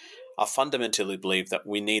opportunity. I fundamentally believe that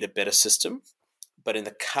we need a better system. But in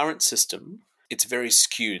the current system, it's very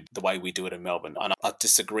skewed the way we do it in Melbourne. And I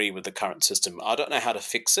disagree with the current system. I don't know how to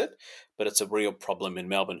fix it, but it's a real problem in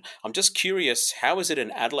Melbourne. I'm just curious, how is it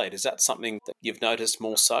in Adelaide? Is that something that you've noticed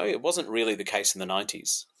more so? It wasn't really the case in the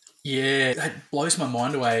 90s. Yeah, that blows my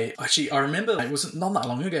mind away. Actually, I remember it wasn't not that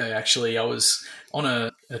long ago, actually. I was on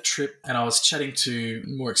a trip and I was chatting to a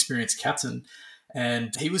more experienced captain,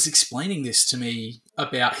 and he was explaining this to me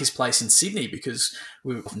about his place in Sydney, because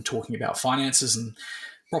we were often talking about finances and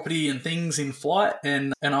property and things in flight.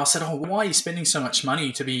 And I said, oh, why are you spending so much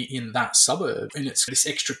money to be in that suburb? And it's this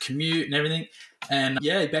extra commute and everything. And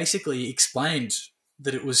yeah, he basically explained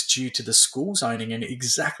that it was due to the school zoning, and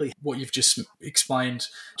exactly what you've just explained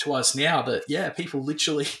to us now, that, yeah, people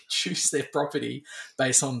literally choose their property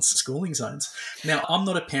based on schooling zones. Now, I'm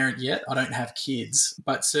not a parent yet. I don't have kids,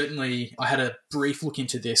 but certainly I had a brief look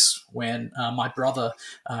into this when my brother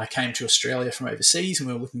came to Australia from overseas, and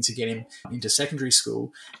we were looking to get him into secondary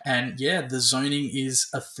school. And yeah, the zoning is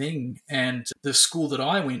a thing. And the school that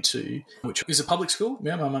I went to, which is a public school,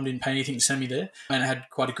 yeah, my mum didn't pay anything to send me there, and it had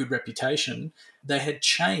quite a good reputation. They had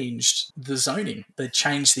changed the zoning. They'd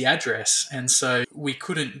changed the address. And so we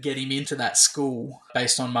couldn't get him into that school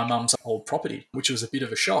based on my mum's old property, which was a bit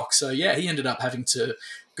of a shock. So yeah, he ended up having to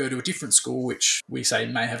go to a different school, which we say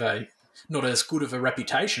may have a not as good of a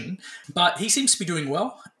reputation, but he seems to be doing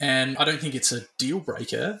well. And I don't think it's a deal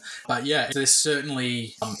breaker, but yeah, there's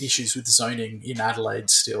certainly issues with zoning in Adelaide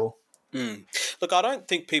still. Look, I don't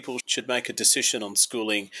think people should make a decision on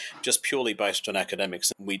schooling just purely based on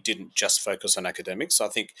academics. We didn't just focus on academics. I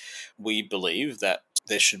think we believe that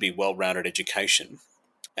there should be well-rounded education.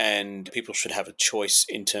 and people should have a choice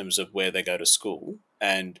in terms of where they go to school,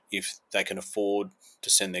 and if they can afford to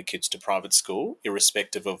send their kids to private school,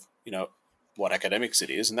 irrespective of, what academics it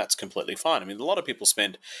is, and that's completely fine. I mean, a lot of people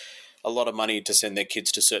spend a lot of money to send their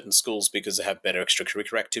kids to certain schools because they have better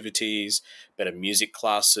extracurricular activities, better music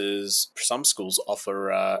classes. Some schools offer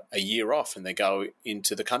a year off and they go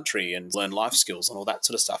into the country and learn life skills and all that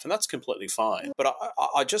sort of stuff, and that's completely fine. But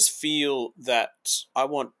I just feel that I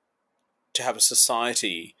want to have a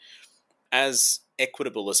society as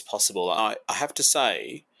equitable as possible. I have to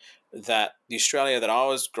say that the Australia that I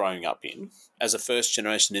was growing up in as a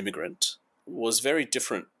first-generation immigrant was very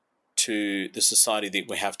different to the society that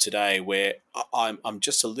we have today, where I'm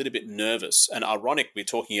just a little bit nervous. And ironic, we're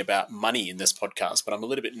talking about money in this podcast, but I'm a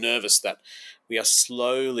little bit nervous that we are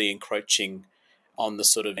slowly encroaching on the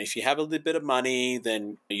sort of, if you have a little bit of money,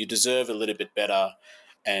 then you deserve a little bit better.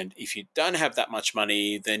 And if you don't have that much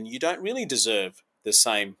money, then you don't really deserve the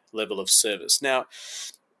same level of service. Now,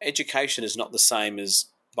 education is not the same as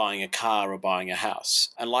buying a car or buying a house.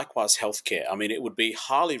 And likewise, healthcare. I mean, it would be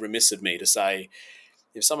highly remiss of me to say,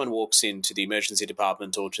 if someone walks into the emergency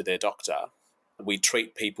department or to their doctor, we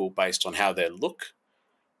treat people based on how they look,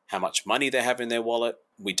 how much money they have in their wallet.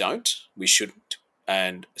 We don't. We shouldn't.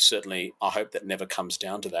 And certainly, I hope that never comes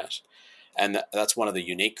down to that. And that's one of the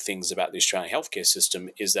unique things about the Australian healthcare system,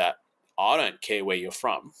 is that I don't care where you're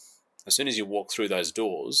from. As soon as you walk through those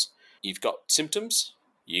doors, you've got symptoms,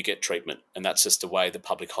 you get treatment. And that's just the way the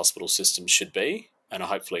public hospital system should be. And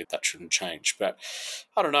hopefully that shouldn't change. But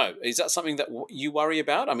I don't know. Is that something that you worry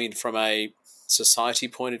about? I mean, from a society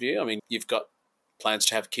point of view, I mean, you've got plans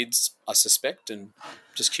to have kids, I suspect, and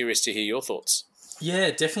just curious to hear your thoughts.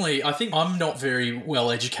 Yeah, definitely. I think I'm not very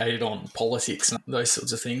well educated on politics and those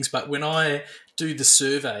sorts of things, but when I do the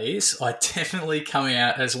surveys, I definitely come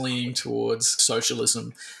out as leaning towards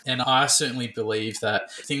socialism. And I certainly believe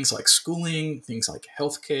that things like schooling, things like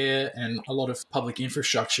healthcare, and a lot of public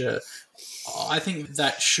infrastructure, I think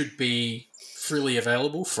that should be freely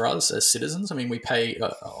available for us as citizens. I mean, we pay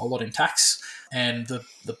a lot in tax, and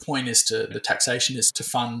the point is the taxation is to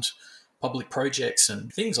fund public projects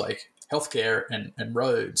and things like healthcare and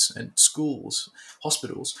roads and schools,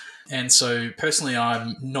 hospitals. And so personally,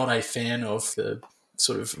 I'm not a fan of the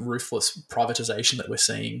sort of ruthless privatisation that we're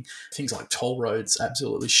seeing. Things like toll roads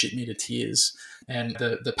absolutely shit me to tears. And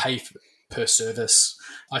the pay per service,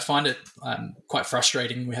 I find it quite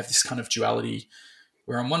frustrating. We have this kind of duality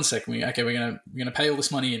where on one second we're gonna pay all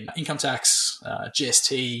this money in income tax,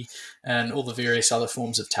 GST, and all the various other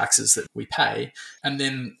forms of taxes that we pay, and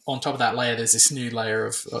then on top of that layer, there's this new layer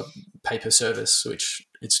of pay per service, which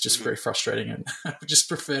it's just very frustrating. And we just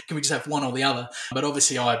prefer, can we just have one or the other? But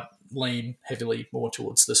obviously, I lean heavily more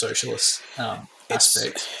towards the socialist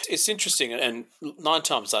aspect. It's interesting, and 9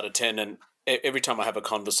 times out of 10, and every time I have a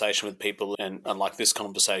conversation with people, and like this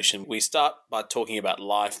conversation, we start by talking about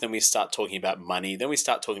life, then we start talking about money, then we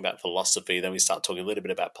start talking about philosophy, then we start talking a little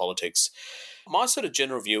bit about politics. My sort of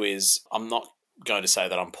general view is, I'm not going to say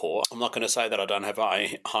that I'm poor. I'm not going to say that I don't have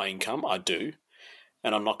a high income. I do.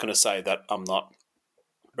 And I'm not going to say that I'm not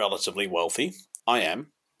relatively wealthy. I am.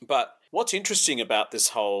 But what's interesting about this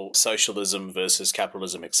whole socialism versus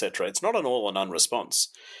capitalism, etc., it's not an all or none response.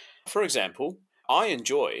 For example, I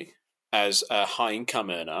enjoy, as a high-income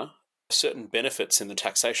earner, certain benefits in the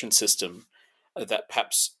taxation system that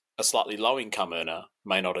perhaps a slightly low-income earner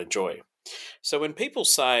may not enjoy. So when people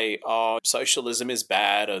say, oh, socialism is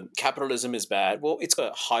bad and capitalism is bad, well, it's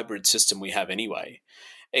a hybrid system we have anyway,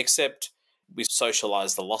 except we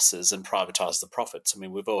socialise the losses and privatise the profits. I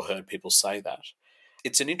mean, we've all heard people say that.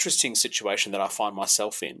 It's an interesting situation that I find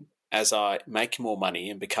myself in. As I make more money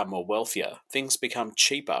and become more wealthier, things become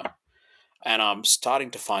cheaper. And I'm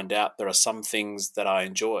starting to find out there are some things that I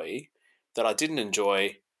enjoy that I didn't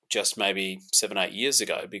enjoy just maybe 7-8 years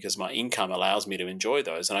ago, because my income allows me to enjoy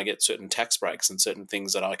those, and I get certain tax breaks and certain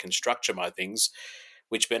things that I can structure my things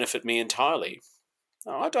which benefit me entirely.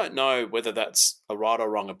 Now, I don't know whether that's a right or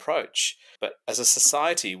wrong approach, but as a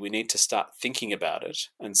society, we need to start thinking about it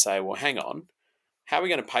and say, well, hang on, how are we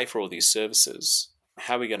going to pay for all these services?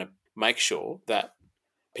 How are we going to make sure that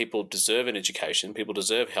people deserve an education, people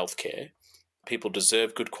deserve healthcare, people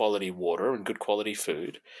deserve good quality water and good quality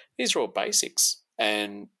food? These are all basics.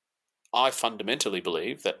 And I fundamentally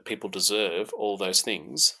believe that people deserve all those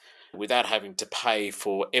things without having to pay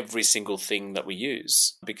for every single thing that we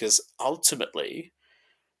use. Because ultimately,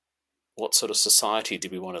 what sort of society do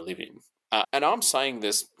we want to live in? And I'm saying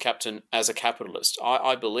this, Captain, as a capitalist.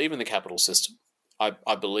 I believe in the capital system.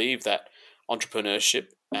 I believe that entrepreneurship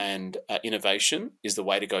and innovation is the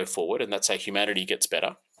way to go forward, and that's how humanity gets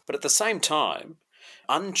better. But at the same time,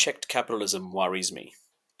 unchecked capitalism worries me.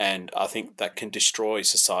 And I think that can destroy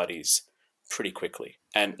societies pretty quickly.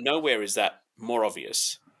 And nowhere is that more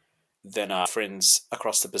obvious than our friends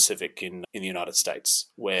across the Pacific in the United States,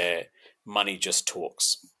 where money just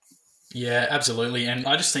talks. Yeah, absolutely. And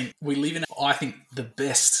I just think we live in, I think, the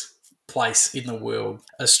best place in the world.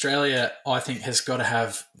 Australia, I think, has got to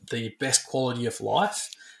have the best quality of life.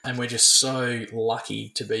 And we're just so lucky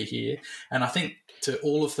to be here. And I think to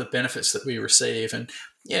all of the benefits that we receive, and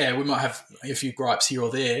yeah, we might have a few gripes here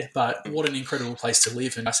or there, but what an incredible place to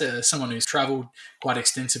live. And I said, as someone who's travelled quite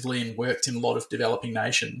extensively and worked in a lot of developing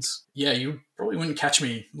nations, yeah, you probably wouldn't catch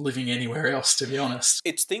me living anywhere else, to be honest.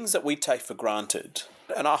 It's things that we take for granted.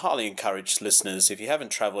 And I highly encourage listeners, if you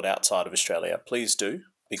haven't travelled outside of Australia, please do,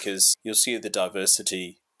 because you'll see the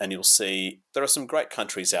diversity and you'll see there are some great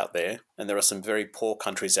countries out there and there are some very poor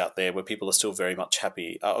countries out there where people are still very much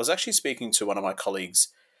happy. I was actually speaking to one of my colleagues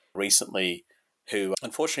recently who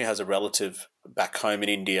unfortunately has a relative back home in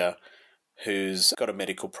India who's got a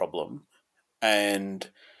medical problem. And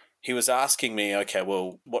he was asking me, okay,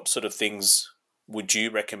 well, what sort of things would you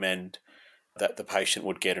recommend that the patient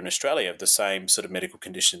would get in Australia if the same sort of medical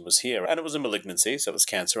condition was here? And it was a malignancy, so it was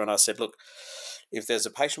cancer. And I said, look, if there's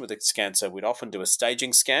a patient with a cancer, we'd often do a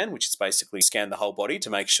staging scan, which is basically scan the whole body to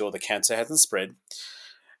make sure the cancer hasn't spread.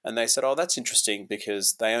 And they said, oh, that's interesting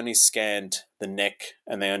because they only scanned the neck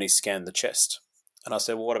and they only scanned the chest. And I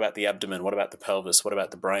said, well, what about the abdomen? What about the pelvis? What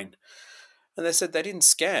about the brain? And they said they didn't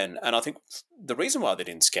scan. And I think the reason why they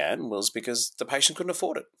didn't scan was because the patient couldn't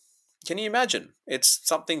afford it. Can you imagine? It's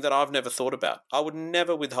something that I've never thought about. I would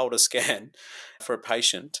never withhold a scan for a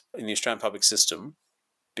patient in the Australian public system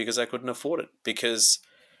because they couldn't afford it. Because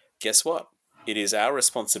guess what? It is our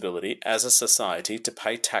responsibility as a society to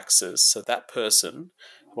pay taxes so that person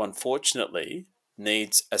who unfortunately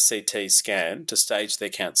needs a CT scan to stage their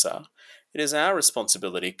cancer, it is our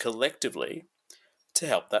responsibility collectively to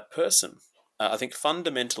help that person. I think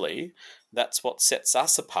fundamentally that's what sets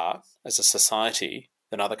us apart as a society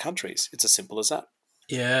than other countries. It's as simple as that.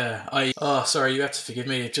 Yeah, sorry, you have to forgive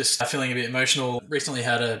me. Just feeling a bit emotional. Recently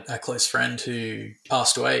had a close friend who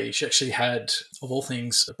passed away. She actually had, of all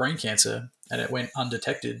things, brain cancer, and it went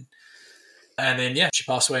undetected. And then, yeah, she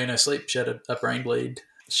passed away in her sleep. She had a brain bleed.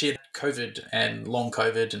 She had COVID and long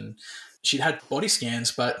COVID, and she'd had body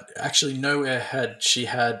scans, but actually nowhere had she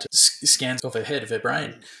had scans of her head, of her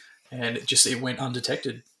brain. And it went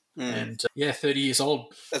undetected. And 30 years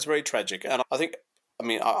old. That's very tragic. And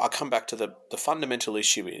I come back to the fundamental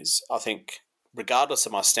issue is, I think, regardless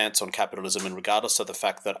of my stance on capitalism and regardless of the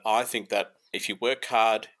fact that I think that if you work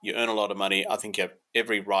hard, you earn a lot of money, I think you have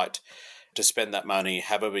every right to spend that money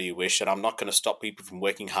however you wish. And I'm not going to stop people from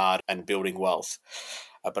working hard and building wealth.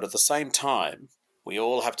 But at the same time, we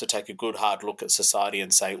all have to take a good hard look at society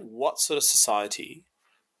and say, what sort of society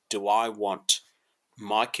do I want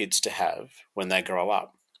my kids to have when they grow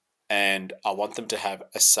up? And I want them to have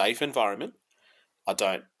a safe environment. I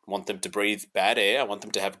don't want them to breathe bad air. I want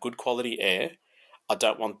them to have good quality air. I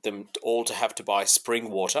don't want them all to have to buy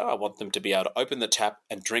spring water. I want them to be able to open the tap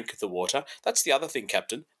and drink the water. That's the other thing,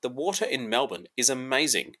 Captain. The water in Melbourne is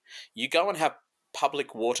amazing. You go and have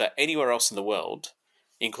public water anywhere else in the world,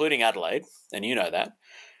 including Adelaide, and you know that.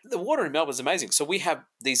 The water in Melbourne is amazing. So we have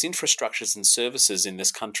these infrastructures and services in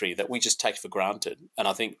this country that we just take for granted. And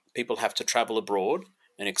I think people have to travel abroad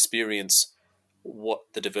and experience what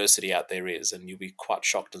the diversity out there is, and you'll be quite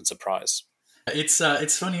shocked and surprised. It's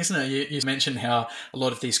funny, isn't it? You mentioned how a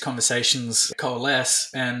lot of these conversations coalesce,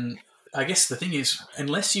 and I guess the thing is,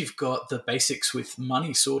 unless you've got the basics with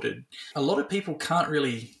money sorted, a lot of people can't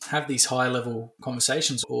really have these high-level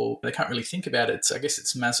conversations, or they can't really think about it. So I guess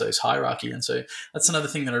it's Maslow's hierarchy, and so that's another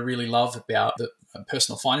thing that I really love about the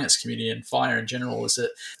personal finance community and FIRE in general, is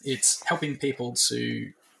that it's helping people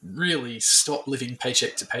to really stop living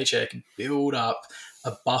paycheck to paycheck and build up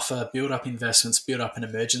a buffer, build up investments, build up an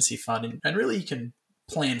emergency fund, and really you can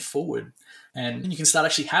plan forward and you can start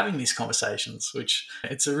actually having these conversations, which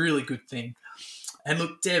it's a really good thing. And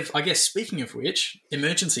look, Dev, I guess speaking of which,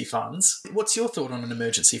 emergency funds, what's your thought on an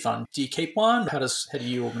emergency fund? Do you keep one? How do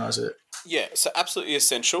you organise it? Yeah, so absolutely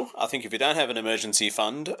essential. I think if you don't have an emergency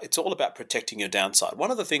fund, it's all about protecting your downside. One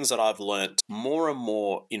of the things that I've learnt more and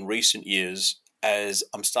more in recent years as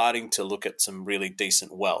I'm starting to look at some really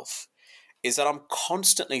decent wealth is that I'm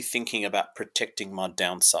constantly thinking about protecting my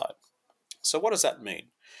downside. So what does that mean?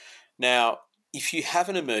 Now, if you have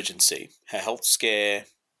an emergency, a health scare,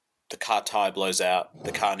 the car tyre blows out,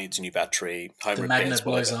 the car needs a new battery, home the repairs, magnet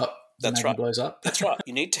blows whatever. up. That's right. Blows up. That's right.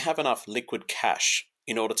 You need to have enough liquid cash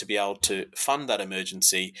in order to be able to fund that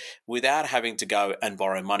emergency without having to go and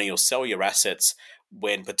borrow money or sell your assets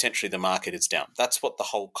when potentially the market is down. That's what the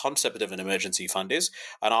whole concept of an emergency fund is.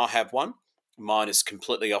 And I have one. Mine is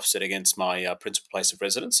completely offset against my principal place of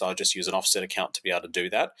residence, so I just use an offset account to be able to do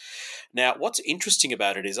that. Now, what's interesting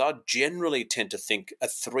about it is I generally tend to think a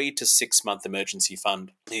 3 to 6 month emergency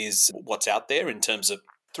fund is what's out there in terms of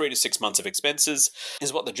 3 to 6 months of expenses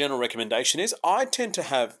is what the general recommendation is. I tend to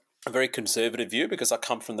have a very conservative view because I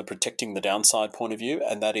come from the protecting the downside point of view,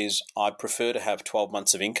 and that is I prefer to have 12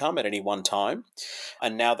 months of income at any one time,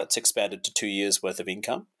 and now that's expanded to 2 years worth of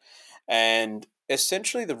income. And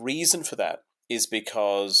essentially the reason for that is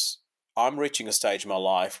because I'm reaching a stage in my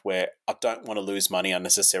life where I don't want to lose money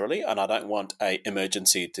unnecessarily, and I don't want an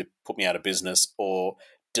emergency to put me out of business or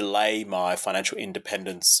delay my financial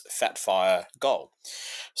independence fat fire goal.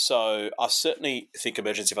 So I certainly think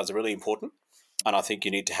emergency funds are really important, and I think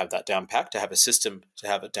you need to have that down packed, to have a system to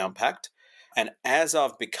have it down packed. And as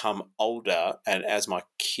I've become older and as my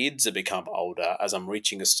kids have become older, as I'm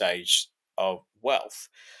reaching a stage of wealth,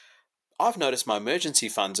 I've noticed my emergency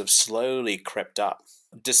funds have slowly crept up,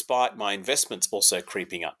 despite my investments also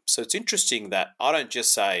creeping up. So it's interesting that I don't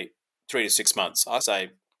just say 3 to 6 months. I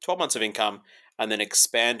say 12 months of income and then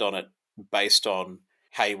expand on it based on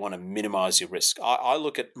how you want to minimize your risk. I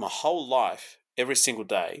look at my whole life every single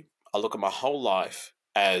day. I look at my whole life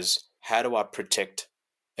as how do I protect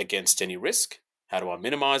against any risk? How do I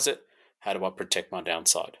minimize it? How do I protect my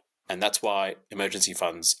downside? And that's why emergency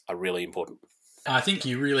funds are really important. I think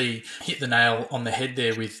you really hit the nail on the head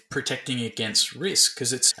there with protecting against risk,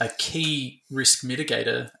 because it's a key risk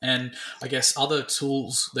mitigator. And I guess other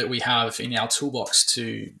tools that we have in our toolbox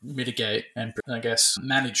to mitigate and I guess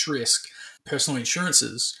manage risk, personal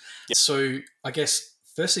insurances. Yep. So I guess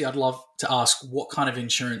firstly, I'd love to ask what kind of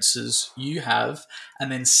insurances you have.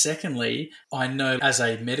 And then secondly, I know as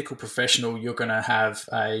a medical professional, you're going to have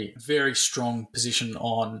a very strong position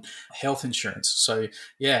on health insurance. So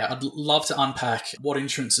yeah, I'd love to unpack what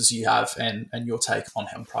insurances you have and your take on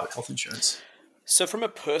private health insurance. So from a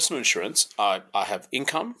personal insurance, I have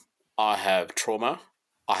income, I have trauma,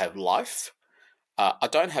 I have life. I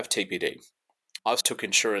don't have TPD. I took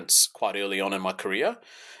insurance quite early on in my career,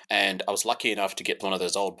 and I was lucky enough to get one of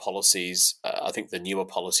those old policies. I think the newer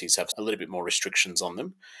policies have a little bit more restrictions on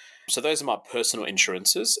them. So those are my personal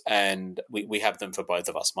insurances, and we have them for both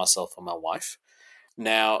of us, myself and my wife.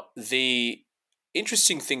 Now, the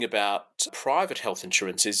interesting thing about private health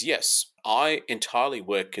insurance is, yes, I entirely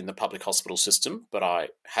work in the public hospital system, but I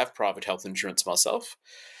have private health insurance myself.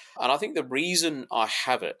 And I think the reason I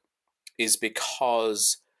have it is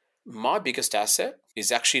because my biggest asset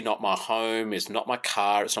is actually not my home, it's not my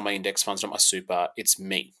car, it's not my index funds, not my super, it's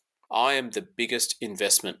me. I am the biggest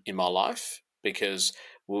investment in my life because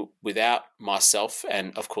without myself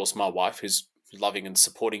and, of course, my wife, who's loving and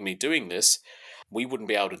supporting me doing this, we wouldn't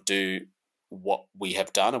be able to do what we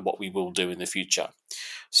have done and what we will do in the future.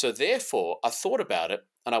 So therefore, I thought about it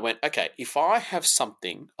and I went, okay, if I have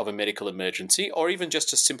something of a medical emergency or even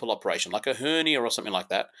just a simple operation like a hernia or something like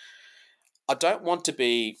that, I don't want to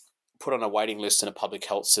be put on a waiting list in a public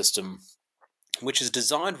health system, which is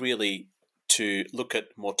designed really to look at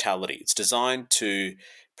mortality. It's designed to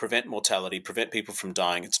prevent mortality, prevent people from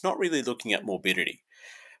dying. It's not really looking at morbidity.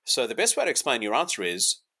 So the best way to explain your answer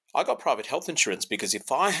is, I got private health insurance because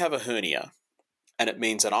if I have a hernia and it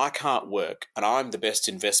means that I can't work and I'm the best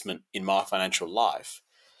investment in my financial life,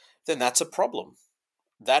 then that's a problem.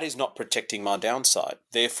 That is not protecting my downside.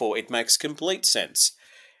 Therefore, it makes complete sense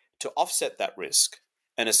to offset that risk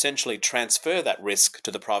and essentially transfer that risk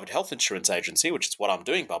to the private health insurance agency, which is what I'm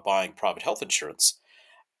doing by buying private health insurance.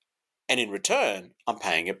 And in return, I'm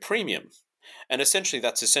paying a premium. And essentially,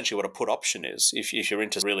 that's essentially what a put option is. If you're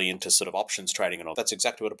really into sort of options trading and all, that's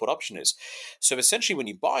exactly what a put option is. So essentially, when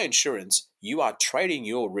you buy insurance, you are trading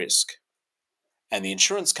your risk. And the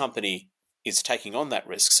insurance company is taking on that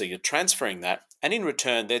risk. So you're transferring that. And in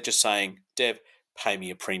return, they're just saying, Dev, pay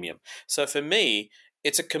me a premium. So for me,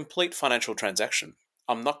 it's a complete financial transaction.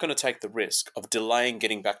 I'm not going to take the risk of delaying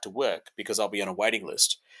getting back to work because I'll be on a waiting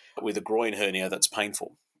list with a groin hernia that's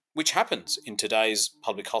painful, which happens in today's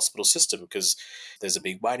public hospital system because there's a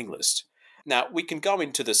big waiting list. Now, we can go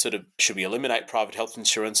into the sort of, should we eliminate private health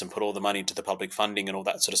insurance and put all the money into the public funding and all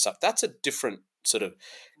that sort of stuff? That's a different sort of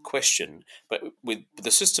question. But with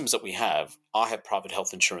the systems that we have, I have private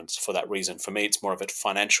health insurance for that reason. For me, it's more of a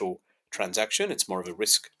financial transaction. It's more of a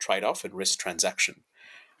risk trade-off and risk transaction.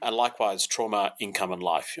 And likewise, trauma, income, and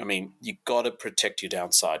life. I mean, you got to protect your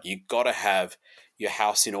downside. You got to have your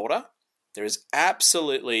house in order. There is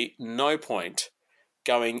absolutely no point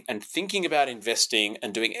going and thinking about investing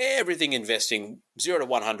and doing everything investing, 0 to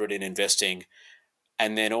 100 in investing,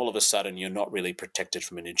 and then all of a sudden you're not really protected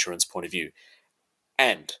from an insurance point of view.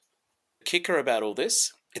 And the kicker about all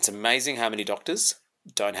this, it's amazing how many doctors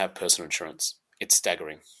don't have personal insurance. It's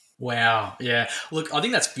staggering. Wow. Yeah. Look, I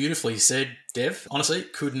think that's beautifully said, Dev. Honestly,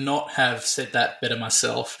 could not have said that better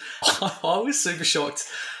myself. I was super shocked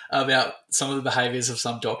about some of the behaviours of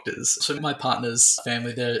some doctors. So my partner's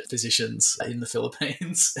family, they're physicians in the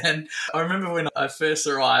Philippines. And I remember when I first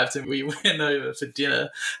arrived and we went over for dinner,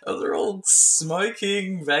 they're all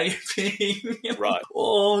smoking, vaping. Right.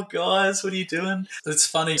 Oh, guys, what are you doing? It's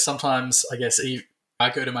funny sometimes, I guess, I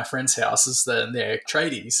go to my friends' houses, and they're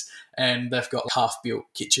tradies, and they've got half-built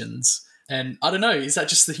kitchens. And I don't know, is that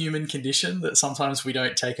just the human condition that sometimes we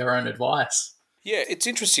don't take our own advice? Yeah, it's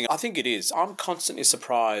interesting. I think it is. I'm constantly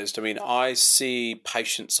surprised. I mean, I see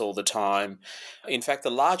patients all the time. In fact, the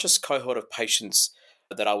largest cohort of patients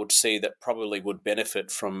that I would see that probably would benefit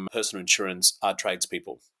from personal insurance are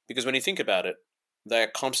tradespeople. Because when you think about it, they are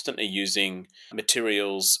constantly using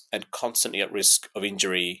materials and constantly at risk of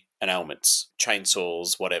injury and ailments,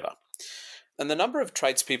 chainsaws, whatever. And the number of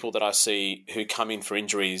tradespeople that I see who come in for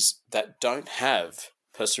injuries that don't have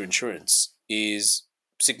personal insurance is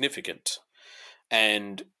significant.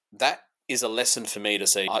 And that is a lesson for me to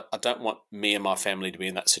see. I don't want me and my family to be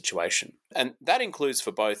in that situation. And that includes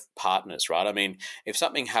for both partners, right? I mean, if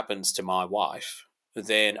something happens to my wife,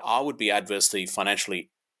 then I would be adversely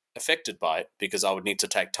financially affected by it because I would need to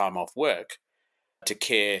take time off work to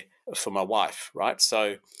care for my wife, right?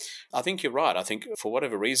 So I think you're right. I think for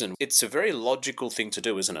whatever reason, it's a very logical thing to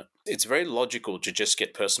do, isn't it? It's very logical to just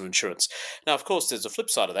get personal insurance. Now, of course, there's a flip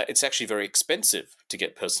side of that. It's actually very expensive to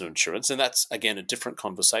get personal insurance, and that's, again, a different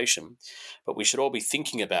conversation. But we should all be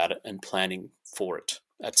thinking about it and planning for it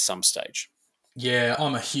at some stage. Yeah,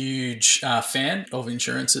 I'm a huge fan of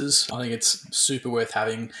insurances. I think it's super worth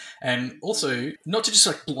having. And also, not to just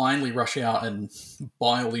like blindly rush out and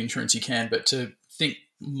buy all the insurance you can, but to think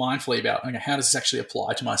mindfully about, okay, how does this actually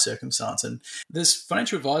apply to my circumstance? And there's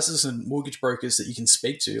financial advisors and mortgage brokers that you can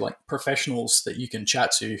speak to, like professionals that you can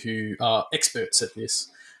chat to who are experts at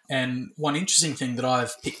this. And one interesting thing that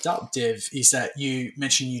I've picked up, Dev, is that you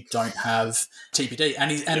mentioned you don't have TPD.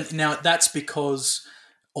 And now that's because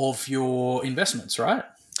of your investments, right?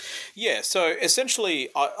 Yeah, so essentially,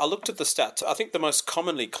 I looked at the stats. I think the most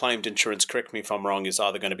commonly claimed insurance, correct me if I'm wrong, is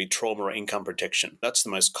either going to be trauma or income protection. That's the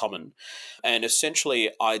most common. And essentially,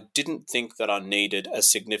 I didn't think that I needed a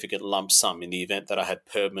significant lump sum in the event that I had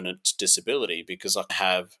permanent disability because I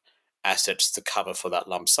have assets to cover for that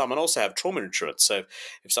lump sum and also have trauma insurance. So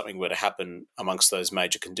if something were to happen amongst those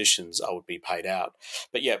major conditions, I would be paid out.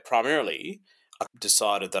 But yeah, primarily, I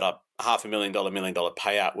decided that a $500,000, $1 million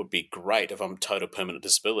payout would be great if I'm total permanent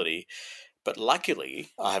disability. But luckily,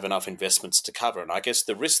 I have enough investments to cover. And I guess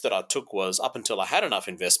the risk that I took was up until I had enough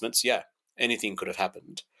investments, yeah, anything could have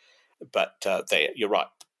happened. But you're right.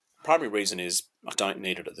 The primary reason is I don't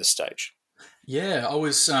need it at this stage. Yeah, I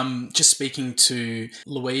was just speaking to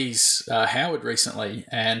Louise Howard recently,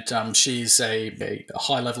 and she's a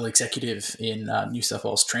high-level executive in New South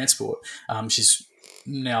Wales Transport. She's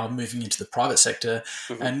now moving into the private sector.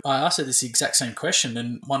 Mm-hmm. And I asked her this exact same question.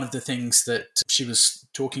 And one of the things that she was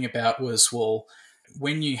talking about was, well,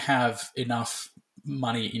 when you have enough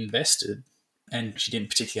money invested, and she didn't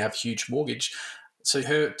particularly have a huge mortgage, so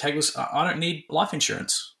her take was, I don't need life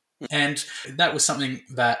insurance. Mm-hmm. And that was something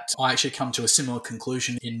that I actually come to a similar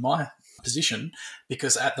conclusion in my position,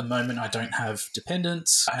 because at the moment I don't have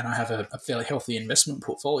dependents and I have a fairly healthy investment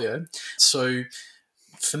portfolio. So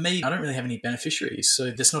for me, I don't really have any beneficiaries,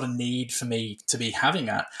 so there's not a need for me to be having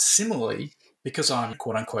that. Similarly, because I'm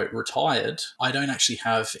quote-unquote retired, I don't actually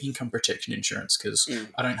have income protection insurance because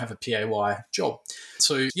I don't have a PAY job.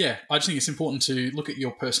 So yeah, I just think it's important to look at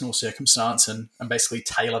your personal circumstance and basically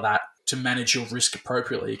tailor that to manage your risk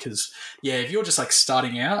appropriately. Because yeah, if you're just like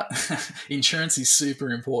starting out, insurance is super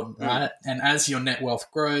important, right? And as your net wealth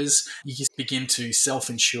grows, you just begin to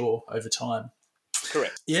self-insure over time.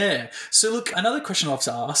 Correct. Yeah. So look, another question I have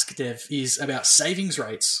to ask, Dev, is about savings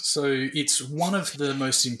rates. So it's one of the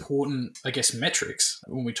most important, I guess, metrics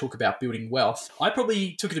when we talk about building wealth. I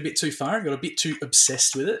probably took it a bit too far and got a bit too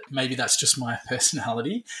obsessed with it. Maybe that's just my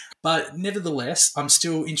personality. But nevertheless, I'm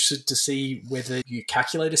still interested to see whether you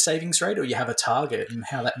calculate a savings rate or you have a target and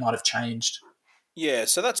how that might have changed. Yeah,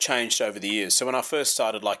 so that's changed over the years. So when I first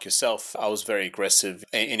started, like yourself, I was very aggressive,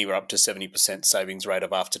 anywhere up to 70% savings rate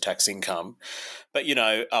of after-tax income. But, you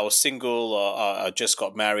know, I was single, I just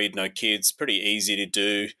got married, no kids, pretty easy to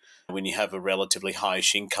do. when you have a relatively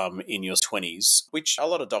highish income in your 20s, which a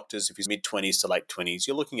lot of doctors, if you're mid-20s to late 20s,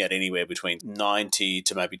 you're looking at anywhere between $90,000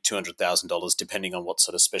 to maybe $200,000, depending on what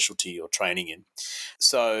sort of specialty you're training in.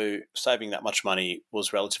 So saving that much money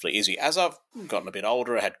was relatively easy. As I've gotten a bit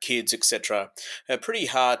older, I had kids, etc., pretty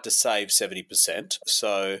hard to save 70%.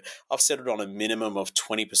 So I've settled on a minimum of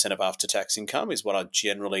 20% of after-tax income is what I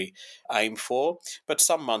generally aim for. But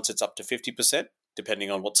some months it's up to 50%.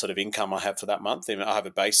 Depending on what sort of income I have for that month. I have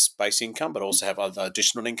a base income, but also have other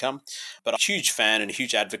additional income. But I'm a huge fan and a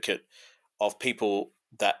huge advocate of people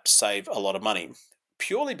that save a lot of money,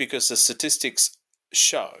 purely because the statistics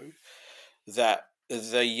show that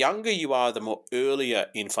the younger you are, the more earlier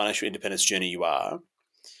in financial independence journey you are,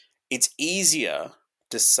 it's easier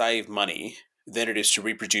to save money than it is to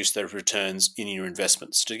reproduce those returns in your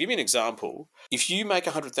investments. To give you an example, if you make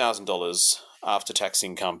 $100,000 after-tax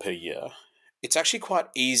income per year, it's actually quite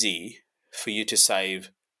easy for you to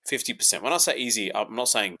save 50%. When I say easy, I'm not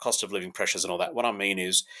saying cost of living pressures and all that. What I mean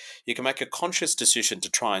is you can make a conscious decision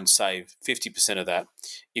to try and save 50% of that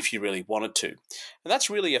if you really wanted to. And that's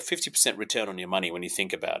really a 50% return on your money when you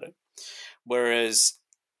think about it. Whereas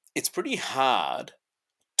it's pretty hard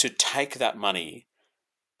to take that money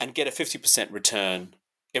and get a 50% return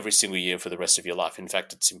every single year for the rest of your life. In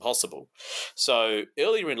fact, it's impossible. So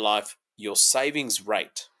earlier in life, your savings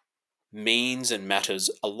rate means and matters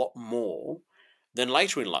a lot more than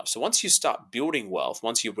later in life. So once you start building wealth,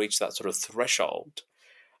 once you reach that sort of threshold,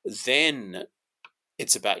 then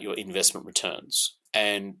it's about your investment returns.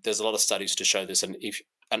 And there's a lot of studies to show this. And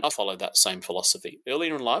I follow that same philosophy.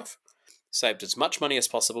 Earlier in life, saved as much money as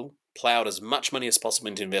possible, plowed as much money as possible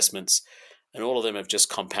into investments, and all of them have just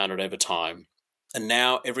compounded over time. And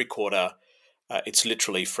now every quarter, it's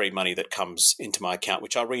literally free money that comes into my account,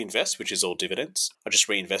 which I reinvest, which is all dividends. I just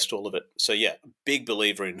reinvest all of it. So yeah, big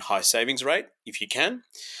believer in high savings rate, if you can.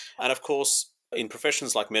 And of course, in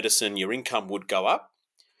professions like medicine, your income would go up.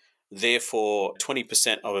 Therefore,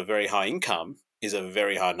 20% of a very high income is a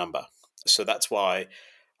very high number. So that's why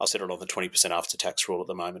I'll settle on the 20% after-tax rule at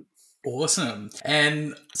the moment. Awesome.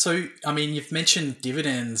 And so, I mean, you've mentioned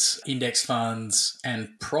dividends, index funds, and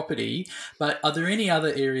property, but are there any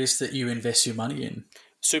other areas that you invest your money in?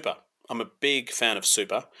 Super. I'm a big fan of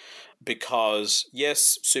super because,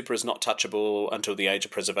 yes, super is not touchable until the age of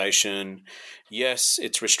preservation. Yes,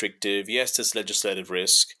 it's restrictive. Yes, there's legislative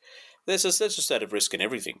risk. There's this legislative risk in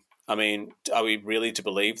everything. I mean, are we really to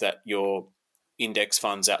believe that your index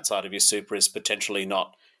funds outside of your super is potentially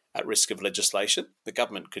not at risk of legislation? The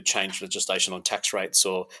government could change legislation on tax rates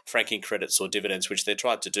or franking credits or dividends, which they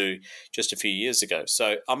tried to do just a few years ago.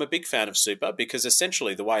 So I'm a big fan of super because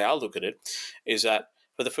essentially the way I look at it is that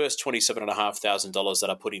for the first $27,500 that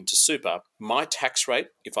I put into super, my tax rate,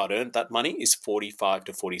 if I'd earned that money, is 45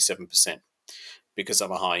 to 47% because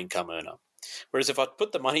I'm a high income earner. Whereas if I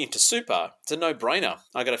put the money into super, it's a no-brainer.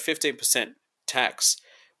 I got a 15% tax,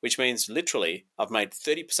 which means literally I've made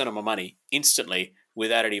 30% of my money instantly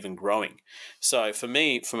without it even growing. So for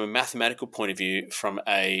me, from a mathematical point of view, from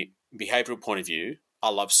a behavioral point of view, I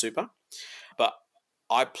love super, but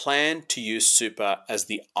I plan to use super as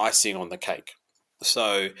the icing on the cake.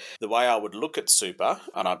 So the way I would look at super,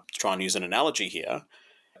 and I try and use an analogy here,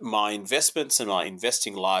 my investments and my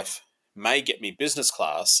investing life may get me business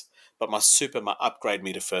class, but my super might upgrade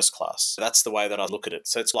me to first class. That's the way that I look at it.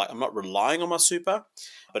 So it's like I'm not relying on my super,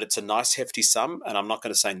 but it's a nice hefty sum, and I'm not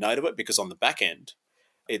going to say no to it because on the back end,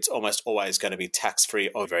 it's almost always going to be tax-free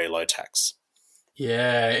or very low tax.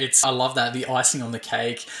 Yeah, I love that, the icing on the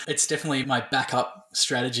cake. It's definitely my backup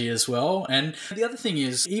strategy as well. And the other thing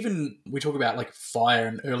is, even we talk about like FIRE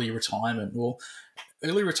and early retirement. Well,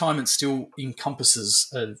 early retirement still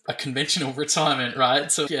encompasses a conventional retirement,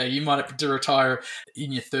 right? So yeah, you might have to retire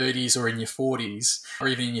in your 30s or in your 40s or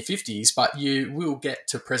even in your 50s, but you will get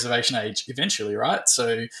to preservation age eventually, right?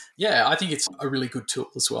 So yeah, I think it's a really good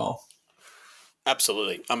tool as well.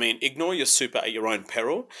 Absolutely. I mean, ignore your super at your own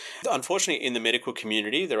peril. Unfortunately, in the medical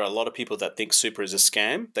community, there are a lot of people that think super is a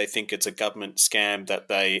scam. They think it's a government scam that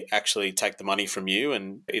they actually take the money from you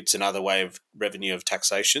and it's another way of revenue of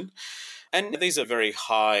taxation. And these are very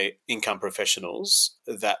high income professionals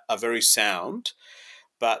that are very sound,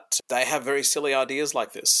 but they have very silly ideas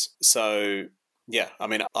like this. So yeah, I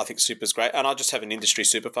mean, I think super is great. And I just have an industry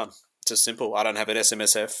super fund. It's just simple. I don't have an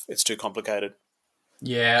SMSF. It's too complicated.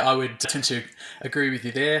 Yeah, I would tend to agree with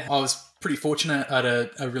you there. I was pretty fortunate. I had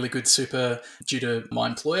a really good super due to my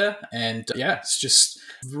employer, and it's just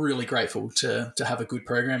really grateful to have a good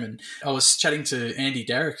program. And I was chatting to Andy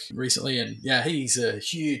Derrick recently, and he's a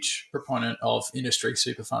huge proponent of industry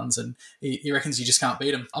super funds, and he reckons you just can't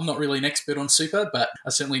beat them. I'm not really an expert on super, but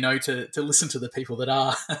I certainly know to listen to the people that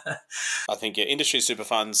are. I think industry super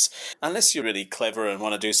funds, unless you're really clever and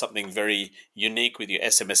want to do something very unique with your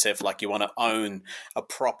SMSF, like you want to own a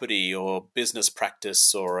property or business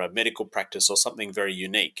practice or a medical practice or something very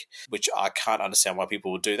unique, which I can't understand why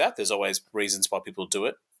people would do that. There's always reasons why people do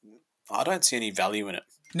it. I don't see any value in it.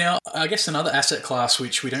 Now, I guess another asset class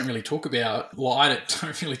which we don't really talk about, well, I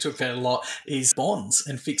don't really talk about a lot, is bonds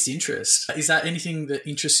and fixed interest. Is that anything that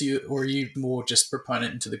interests you, or are you more just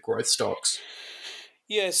proponent into the growth stocks?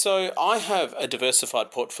 Yeah, so I have a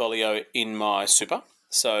diversified portfolio in my super.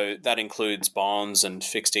 So that includes bonds and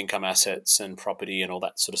fixed income assets and property and all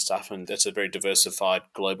that sort of stuff. And that's a very diversified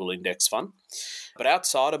global index fund. But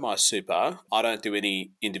outside of my super, I don't do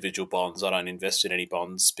any individual bonds. I don't invest in any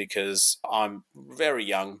bonds because I'm very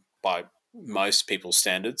young by most people's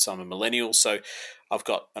standards. I'm a millennial, so I've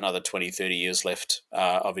got another 20, 30 years left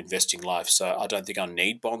of investing life. So I don't think I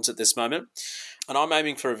need bonds at this moment. And I'm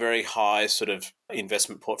aiming for a very high sort of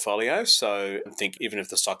investment portfolio. So I think even if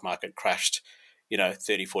the stock market crashed,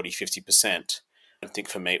 30, 40, 50%, I don't think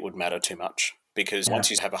for me it would matter too much because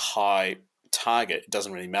once you have a high target, it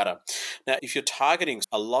doesn't really matter. Now, if you're targeting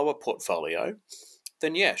a lower portfolio,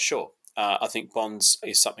 then sure. I think bonds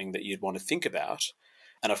is something that you'd want to think about.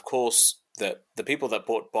 And of course, the people that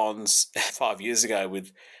bought bonds 5 years ago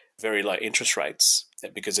with very low interest rates,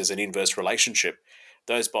 because there's an inverse relationship,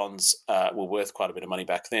 those bonds were worth quite a bit of money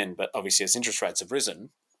back then. But obviously, as interest rates have risen,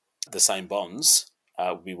 the same bonds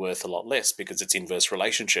will be worth a lot less because it's inverse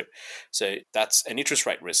relationship. So that's an interest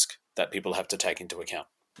rate risk that people have to take into account.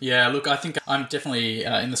 Yeah, look, I think I'm definitely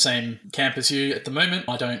in the same camp as you at the moment.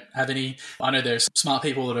 I don't have any. I know there's smart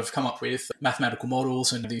people that have come up with mathematical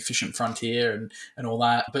models and the efficient frontier and all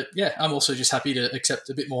that. But I'm also just happy to accept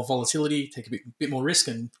a bit more volatility, take a bit more risk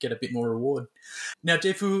and get a bit more reward. Now,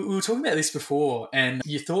 Dev, we were talking about this before and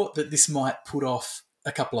you thought that this might put off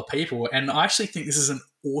a couple of people. And I actually think this is an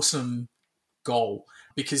awesome goal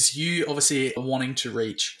because you obviously are wanting to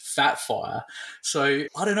reach fat fire. So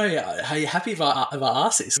I don't know, are you happy if I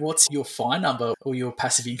ask this? What's your FIRE number or your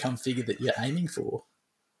passive income figure that you're aiming for?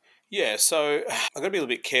 Yeah, so I've got to be a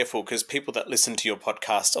little bit careful because people that listen to your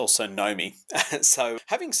podcast also know me. So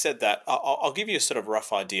having said that, I'll give you a sort of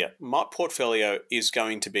rough idea. My portfolio is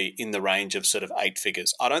going to be in the range of sort of 8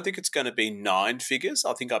 figures. I don't think it's going to be 9 figures.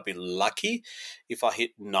 I think I'd be lucky if I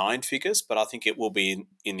hit 9 figures, but I think it will be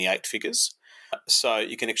in the 8 figures. So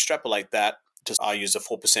you can extrapolate that. I use a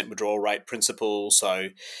 4% withdrawal rate principle. So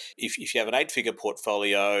if you have an 8-figure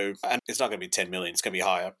portfolio, and it's not going to be 10 million, it's going to be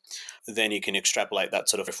higher, then you can extrapolate that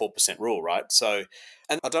sort of a 4% rule, right? So,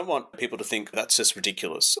 and I don't want people to think that's just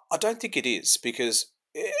ridiculous. I don't think it is because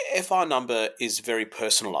FI number is very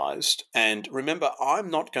personalized. And remember, I'm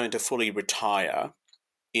not going to fully retire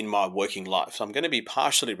in my working life. So I'm going to be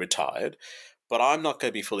partially retired, but I'm not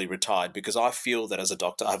going to be fully retired because I feel that as a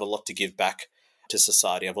doctor, I have a lot to give back to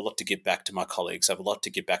society. I have a lot to give back to my colleagues. I have a lot to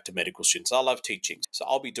give back to medical students. I love teaching. So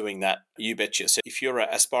I'll be doing that, you betcha. So if you're an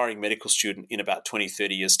aspiring medical student in about 20,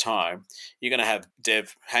 30 years' time, you're going to have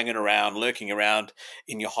Dev hanging around, lurking around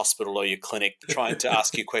in your hospital or your clinic, trying to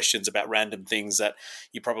ask you questions about random things that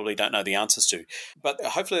you probably don't know the answers to. But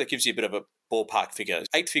hopefully that gives you a bit of a ballpark figure.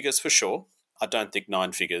 8 figures for sure. I don't think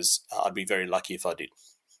 9 figures. I'd be very lucky if I did.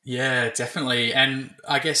 Yeah, definitely. And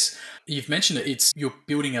I guess you've mentioned it, you're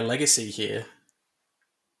building a legacy here.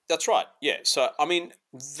 That's right. Yeah. So, I mean,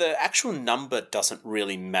 the actual number doesn't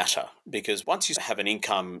really matter because once you have an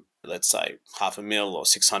income, let's say $500,000 or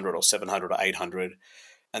 600 or 700 or 800,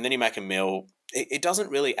 and then you make $1 million, it doesn't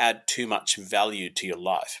really add too much value to your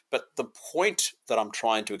life. But the point that I'm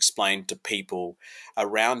trying to explain to people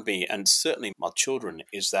around me, and certainly my children,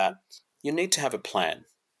 is that you need to have a plan.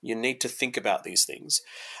 You need to think about these things.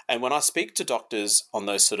 And when I speak to doctors on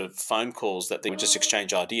those sort of phone calls that they would just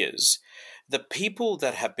exchange ideas, the people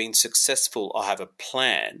that have been successful or have a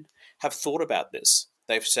plan have thought about this.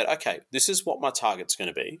 They've said, okay, this is what my target's going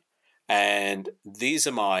to be. And these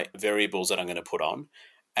are my variables that I'm going to put on.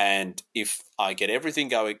 And if I get everything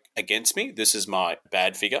going against me, this is my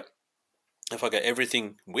bad figure. If I get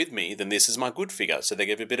everything with me, then this is my good figure. So they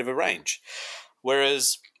give a bit of a range.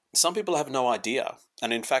 Whereas some people have no idea.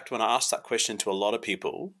 And in fact, when I ask that question to a lot of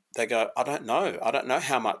people, they go, I don't know. I don't know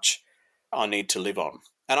how much I need to live on.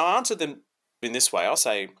 And I answer them in this way. I'll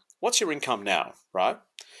say, what's your income now, right?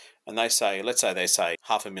 And they say, let's say they say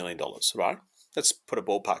 $500,000, right? Let's put a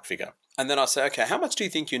ballpark figure. And then I say, okay, how much do you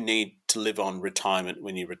think you need to live on retirement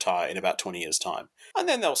when you retire in about 20 years' time? And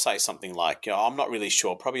then they'll say something like, I'm not really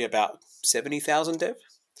sure, probably about 70,000, Dev.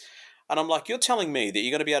 And I'm like, you're telling me that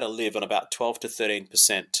you're going to be able to live on about 12 to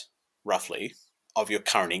 13% roughly of your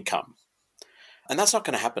current income. And that's not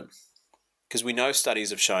going to happen, because we know studies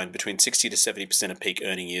have shown between 60 to 70% of peak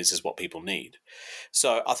earning years is what people need.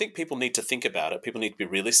 So I think people need to think about it. People need to be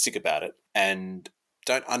realistic about it and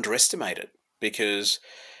don't underestimate it, because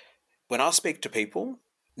when I speak to people,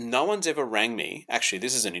 no one's ever rang me. Actually,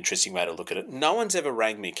 this is an interesting way to look at it. No one's ever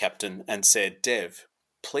rang me, Captain, and said, Dev,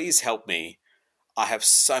 please help me. I have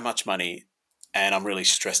so much money and I'm really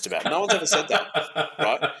stressed about it. No one's ever said that,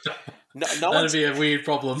 right? That'd be a weird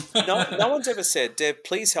problem. no one's ever said, Dev,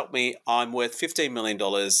 please help me. I'm worth $15 million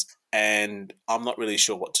and I'm not really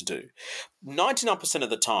sure what to do. 99% of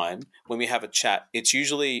the time when we have a chat, it's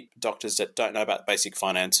usually doctors that don't know about basic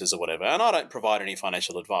finances or whatever, and I don't provide any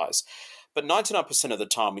financial advice. But 99% of the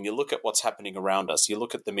time, when you look at what's happening around us, you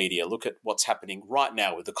look at the media, look at what's happening right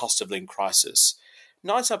now with the cost of living crisis,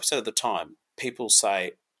 99% of the time, people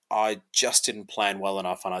say, I just didn't plan well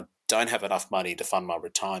enough and I don't have enough money to fund my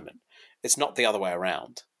retirement. It's not the other way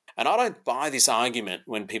around. And I don't buy this argument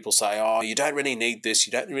when people say, oh, you don't really need this,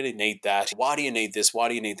 you don't really need that. Why do you need this? Why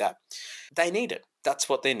do you need that? They need it. That's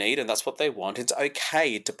what they need and that's what they want. It's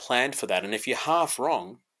okay to plan for that. And if you're half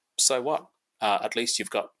wrong, so what? At least you've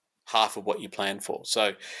got half of what you planned for.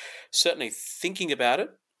 So certainly thinking about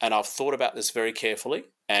it, and I've thought about this very carefully,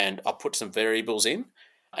 and I've put some variables in,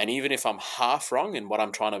 and even if I'm half wrong in what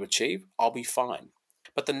I'm trying to achieve, I'll be fine.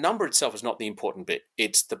 But the number itself is not the important bit.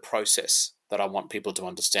 It's the process that I want people to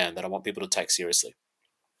understand, that I want people to take seriously.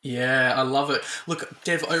 Yeah, I love it. Look,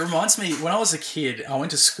 Dev, it reminds me, when I was a kid, I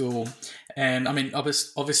went to school, and I mean,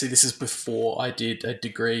 obviously this is before I did a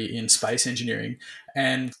degree in space engineering,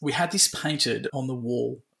 and we had this painted on the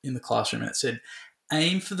wall in the classroom, and it said,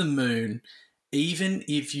 aim for the moon. Even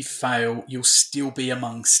if you fail, you'll still be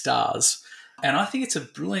among stars. And I think it's a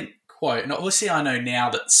brilliant quote. And obviously I know now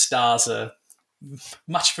that stars are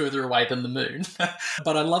much further away than the moon,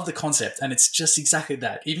 but I love the concept, and it's just exactly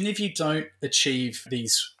that. Even if you don't achieve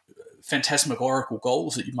these phantasmagorical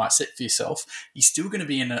goals that you might set for yourself, you're still going to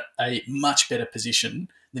be in a much better position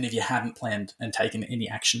than if you hadn't planned and taken any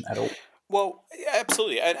action at all. Well,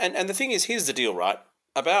 absolutely. And the thing is, here's the deal, right?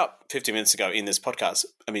 About 50 minutes ago in this podcast,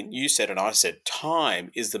 I mean, you said and I said,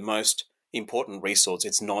 time is the most important resource.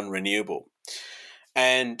 It's non-renewable.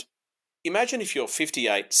 And imagine if you're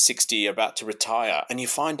 58, 60, about to retire, and you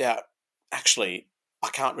find out, actually, I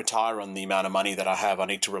can't retire on the amount of money that I have. I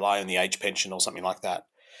need to rely on the age pension or something like that.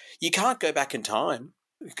 You can't go back in time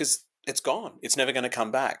because it's gone. It's never going to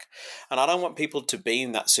come back. And I don't want people to be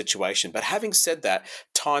in that situation. But having said that,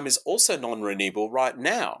 time is also non-renewable right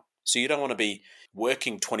now. So you don't want to be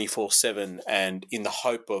working 24/7 and in the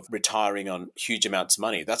hope of retiring on huge amounts of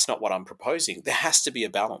money. That's not what I'm proposing. There has to be a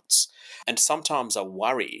balance. And sometimes I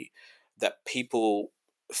worry that people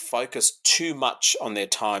focus too much on their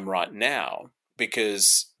time right now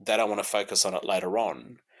because they don't want to focus on it later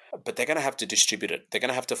on. But they're going to have to distribute it. They're going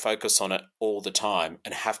to have to focus on it all the time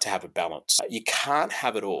and have to have a balance. You can't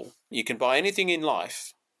have it all. You can buy anything in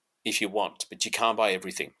life if you want, but you can't buy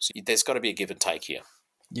everything. So there's got to be a give and take here.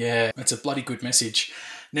 Yeah, it's a bloody good message.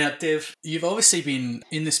 Now, Dev, you've obviously been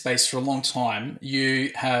in this space for a long time.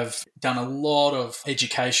 You have done a lot of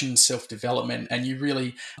education, self-development, and you're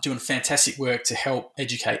really doing fantastic work to help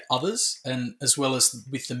educate others, and as well as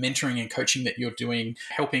with the mentoring and coaching that you're doing,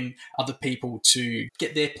 helping other people to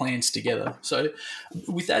get their plans together. So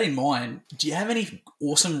with that in mind, do you have any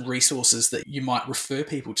awesome resources that you might refer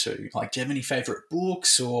people to? Like, do you have any favorite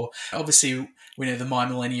books? Or obviously, we know the My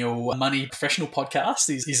Millennial Money Professional podcast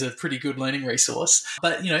is a pretty good learning resource.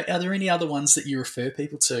 But, you know, are there any other ones that you refer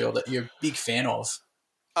people to or that you're a big fan of?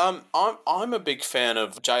 I'm a big fan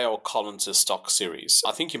of J.L. Collins' stock series.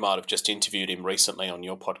 I think you might have just interviewed him recently on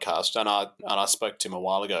your podcast, and I spoke to him a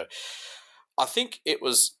while ago. I think it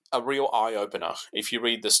was a real eye-opener. If you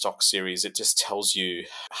read the stock series, it just tells you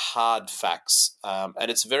hard facts,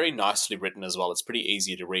 and it's very nicely written as well. It's pretty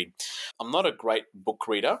easy to read. I'm not a great book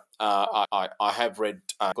reader. I have read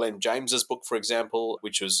Glenn James's book, for example,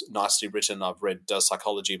 which was nicely written. I've read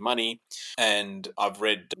Psychology of Money, and I've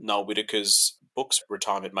read Noel Whittaker's books,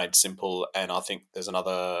 Retirement Made Simple, and I think there's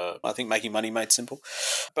another, Making Money Made Simple.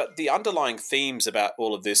 But the underlying themes about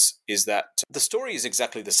all of this is that the story is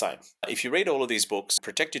exactly the same. If you read all of these books,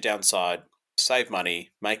 protect your downside, save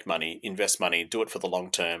money, make money, invest money, do it for the long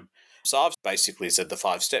term. So I've basically said the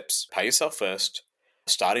 5 steps. Pay yourself first,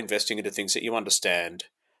 start investing into things that you understand,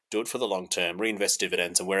 do it for the long term, reinvest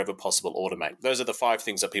dividends, and wherever possible, automate. Those are the 5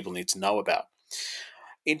 things that people need to know about.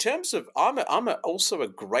 In terms of, also a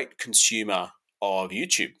great consumer of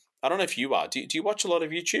YouTube. I don't know if you are. Do you watch a lot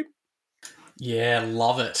of YouTube? Yeah,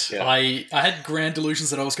 love it. Yeah. I had grand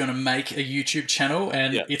delusions that I was going to make a YouTube channel,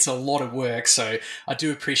 and Yeah. it's a lot of work. So I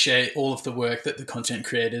do appreciate all of the work that the content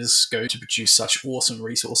creators go to produce such awesome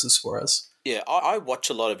resources for us. Yeah, I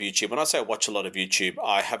watch a lot of YouTube. When I say I watch a lot of YouTube,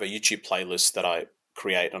 I have a YouTube playlist that I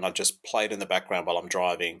create and I just play it in the background while I'm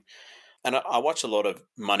driving. And I watch a lot of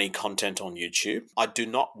money content on YouTube. I do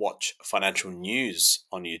not watch financial news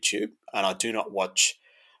on YouTube, and I do not watch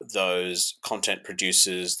those content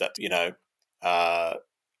producers that,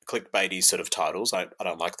 clickbaity sort of titles. I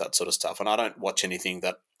don't like that sort of stuff, and I don't watch anything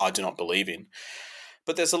that I do not believe in.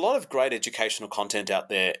 But there's a lot of great educational content out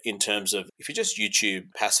there in terms of, if you just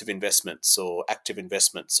YouTube passive investments or active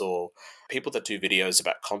investments, or people that do videos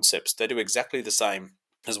about concepts, they do exactly the same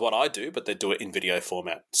as what I do, but they do it in video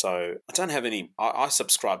format. So I don't have any, I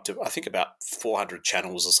subscribe to, I think, about 400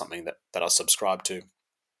 channels or something that I subscribe to.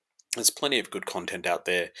 There's plenty of good content out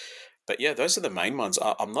there. But yeah, those are the main ones.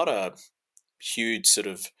 I'm not a huge sort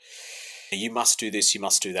of, you must do this, you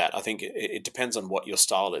must do that. I think it depends on what your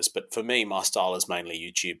style is. But for me, my style is mainly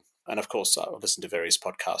YouTube. And of course, I listen to various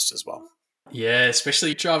podcasts as well. Yeah,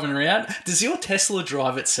 especially driving around. Does your Tesla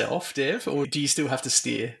drive itself, Dev, or do you still have to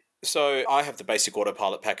steer? So I have the basic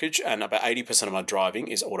autopilot package, and about 80% of my driving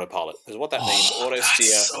is autopilot. Because what that means, auto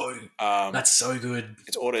steer. That's so good.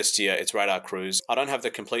 It's auto steer, it's radar cruise. I don't have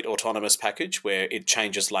the complete autonomous package where it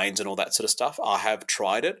changes lanes and all that sort of stuff. I have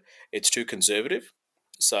tried it. It's too conservative.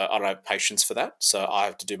 So I don't have patience for that. So I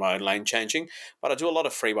have to do my own lane changing. But I do a lot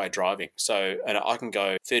of freeway driving. And I can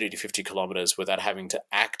go 30 to 50 kilometres without having to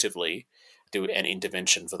actively do an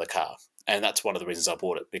intervention for the car. And that's one of the reasons I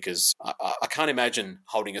bought it, because I can't imagine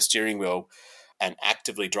holding a steering wheel and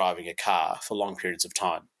actively driving a car for long periods of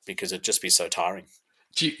time, because it'd just be so tiring.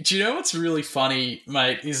 Do you know what's really funny,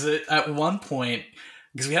 mate, is that at one point,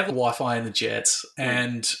 because we have the Wi-Fi in the jets,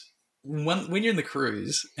 and when you're in the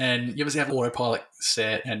cruise and you obviously have autopilot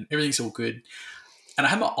set and everything's all good, and I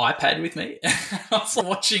have my iPad with me, and I was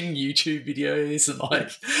watching YouTube videos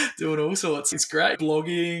and doing all sorts. It's great.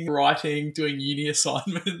 Blogging, writing, doing uni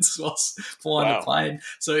assignments whilst flying the plane.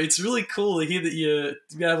 So it's really cool to hear that you're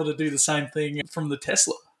to be able to do the same thing from the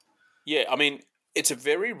Tesla. Yeah, I mean, it's a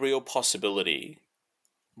very real possibility.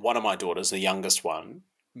 One of my daughters, the youngest one,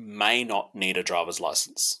 may not need a driver's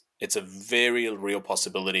license. It's a very real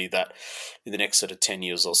possibility that in the next sort of 10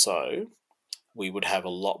 years or so, we would have a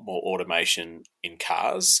lot more automation in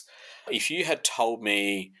cars. If you had told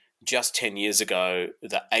me just 10 years ago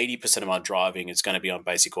that 80% of my driving is going to be on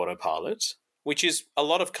basic autopilot, which is a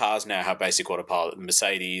lot of cars now have basic autopilot,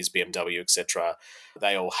 Mercedes, BMW, etc.,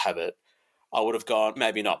 they all have it, I would have gone,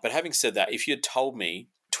 maybe not. But having said that, if you had told me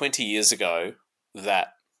 20 years ago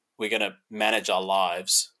that we're going to manage our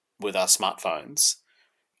lives with our smartphones,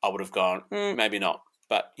 I would have gone, maybe not.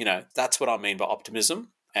 But, that's what I mean by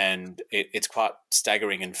optimism. And it's quite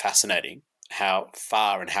staggering and fascinating how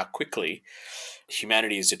far and how quickly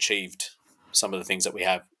humanity has achieved some of the things that we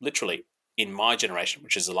have literally in my generation,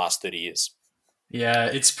 which is the last 30 years. Yeah,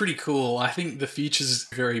 it's pretty cool. I think the future's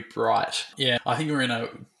very bright. Yeah, I think we're in a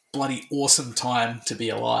bloody awesome time to be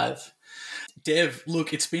alive. Dev,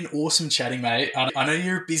 look, it's been awesome chatting, mate. I know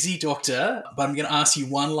you're a busy doctor, but I'm going to ask you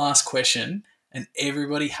one last question. And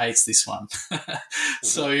everybody hates this one.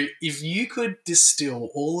 So if you could distill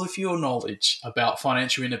all of your knowledge about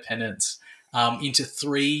financial independence into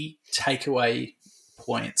 3 takeaway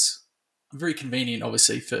points, very convenient,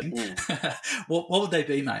 obviously, for what would they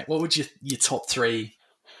be, mate? What would your top 3?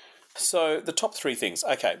 So the top 3 things.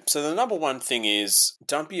 Okay, so the number one thing is,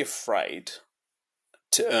 don't be afraid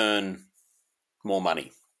to earn more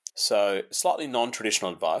money. So slightly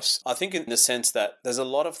non-traditional advice, I think, in the sense that there's a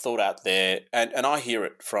lot of thought out there, and I hear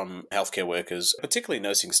it from healthcare workers, particularly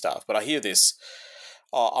nursing staff, but I hear this,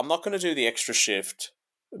 I'm not going to do the extra shift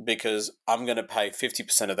because I'm going to pay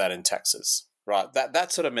 50% of that in taxes, right?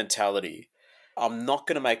 That sort of mentality. I'm not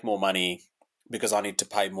going to make more money because I need to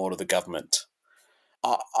pay more to the government.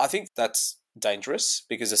 I think that's dangerous,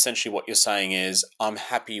 because essentially what you're saying is, I'm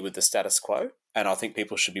happy with the status quo. And I think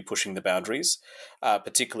people should be pushing the boundaries,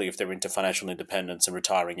 particularly if they're into financial independence and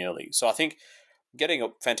retiring early. So I think getting a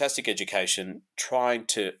fantastic education, trying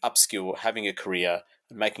to upskill, having a career,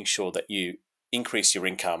 and making sure that you increase your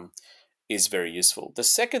income is very useful. The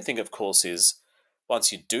second thing, of course, is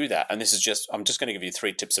once you do that, and I'm just going to give you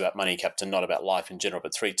 3 tips about money, Captain, not about life in general,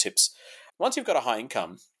 but 3 tips. Once you've got a high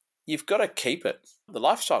income, you've got to keep it. The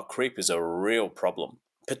lifestyle creep is a real problem,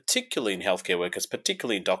 particularly in healthcare workers,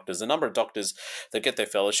 particularly in doctors. The number of doctors that get their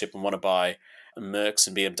fellowship and want to buy Mercs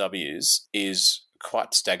and BMWs is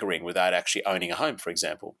quite staggering without actually owning a home, for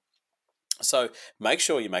example. So make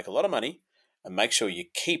sure you make a lot of money and make sure you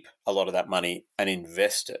keep a lot of that money and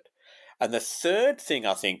invest it. And the third thing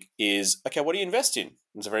I think is, okay, what do you invest in?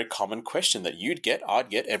 It's a very common question that you'd get, I'd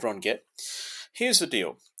get, everyone get. Here's the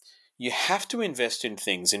deal. You have to invest in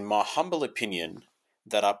things, in my humble opinion,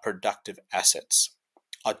 that are productive assets.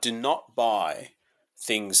 I do not buy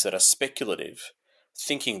things that are speculative,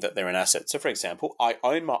 thinking that they're an asset. So, for example, I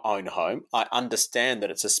own my own home. I understand that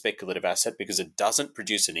it's a speculative asset because it doesn't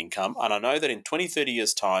produce an income. And I know that in 20, 30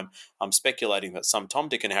 years' time, I'm speculating that some Tom,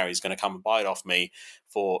 Dick and Harry is going to come and buy it off me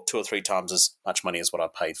for 2 or 3 times as much money as what I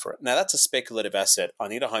paid for it. Now, that's a speculative asset. I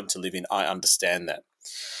need a home to live in. I understand that.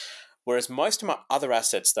 Whereas most of my other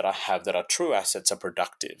assets that I have that are true assets are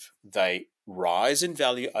productive. They rise in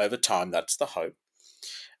value over time. That's the hope.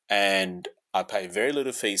 And I pay very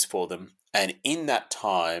little fees for them. And in that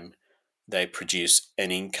time, they produce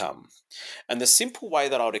an income. And the simple way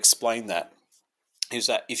that I would explain that is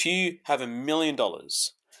that if you have $1 million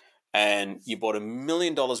and you bought $1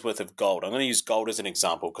 million worth of gold, I'm going to use gold as an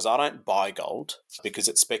example because I don't buy gold because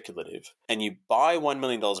it's speculative, and you buy $1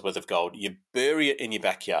 million worth of gold, you bury it in your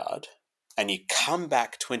backyard, and you come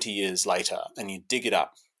back 20 years later and you dig it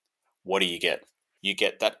up, what do you get? You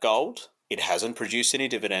get that gold. It hasn't produced any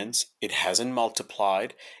dividends. It hasn't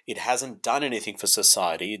multiplied. It hasn't done anything for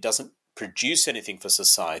society. It doesn't produce anything for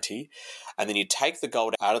society. And then you take the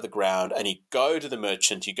gold out of the ground and you go to the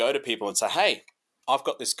merchant, you go to people and say, hey, I've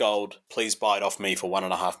got this gold. Please buy it off me for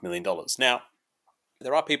 $1.5 million. Now,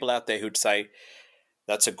 there are people out there who'd say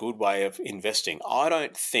that's a good way of investing. I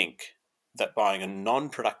don't think that buying a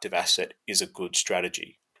non-productive asset is a good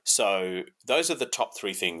strategy. So those are the top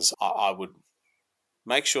 3 things I would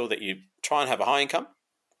make sure that you try and have a high income.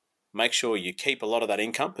 Make sure you keep a lot of that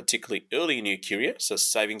income, particularly early in your career, so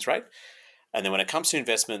savings rate. And then when it comes to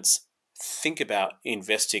investments, think about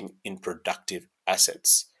investing in productive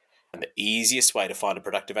assets. And the easiest way to find a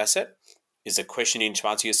productive asset is the question you need to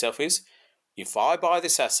answer yourself is, if I buy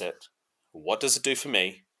this asset, what does it do for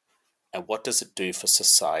me? And what does it do for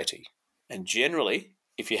society? And generally,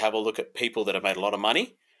 if you have a look at people that have made a lot of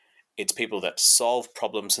money, it's people that solve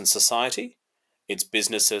problems in society. It's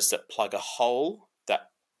businesses that plug a hole that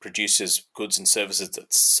produces goods and services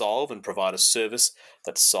that solve and provide a service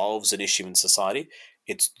that solves an issue in society.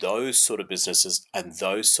 It's those sort of businesses and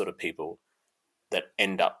those sort of people that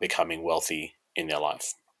end up becoming wealthy in their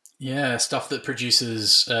life. Yeah, stuff that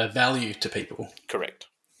produces value to people. Correct.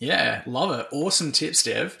 Yeah, love it. Awesome tips,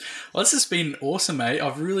 Dev. Well, this has been awesome, mate.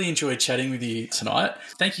 I've really enjoyed chatting with you tonight.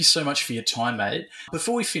 Thank you so much for your time, mate.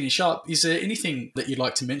 Before we finish up, is there anything that you'd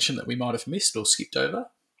like to mention that we might have missed or skipped over?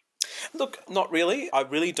 Look, not really. I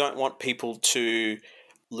really don't want people to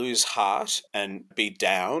lose heart and be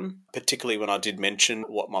down, particularly when I did mention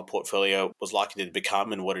what my portfolio was likely to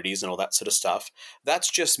become and what it is and all that sort of stuff. That's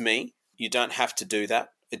just me. You don't have to do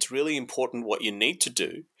that. It's really important. What you need to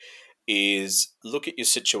do is look at your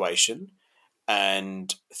situation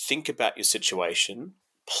and think about your situation,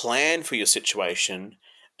 plan for your situation,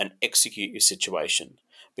 and execute your situation.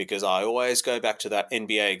 Because I always go back to that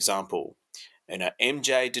NBA example.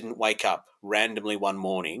 MJ didn't wake up randomly one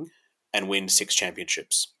morning and win 6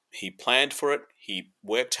 championships. He planned for it, he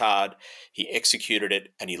worked hard, he executed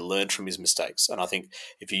it, and he learned from his mistakes. And I think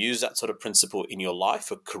if you use that sort of principle in your life,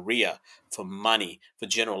 for career, for money, for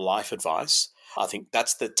general life advice, I think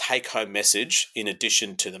that's the take-home message. In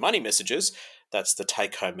addition to the money messages, that's the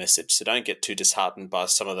take-home message. So don't get too disheartened by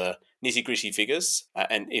some of the nitty-gritty figures.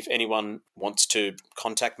 And if anyone wants to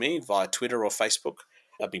contact me via Twitter or Facebook,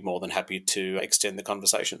 I'd be more than happy to extend the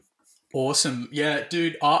conversation. Awesome. Yeah,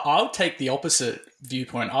 dude, I would take the opposite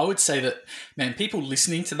viewpoint. I would say that, man, people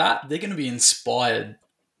listening to that, they're going to be inspired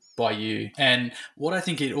by you. And what I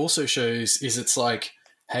think it also shows is it's like,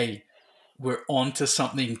 hey, we're onto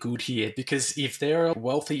something good here. Because if there are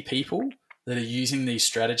wealthy people that are using these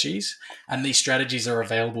strategies and these strategies are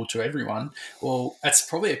available to everyone, well, that's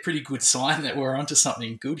probably a pretty good sign that we're onto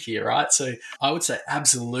something good here, right? So I would say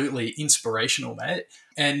absolutely inspirational, mate.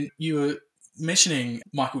 And you were mentioning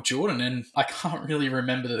Michael Jordan, and I can't really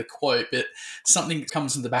remember the quote, but something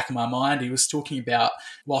comes in the back of my mind. He was talking about,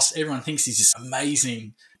 whilst everyone thinks he's this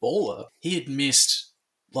amazing baller, he had missed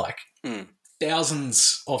like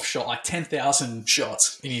thousands of shots, like 10,000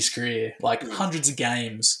 shots in his career, like hundreds of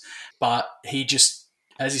games. But he just,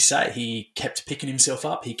 as you say, he kept picking himself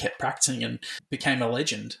up. He kept practicing and became a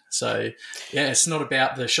legend. So, yeah, it's not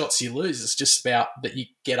about the shots you lose. It's just about that you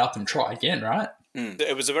get up and try again, right?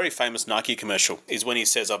 It was a very famous Nike commercial, is when he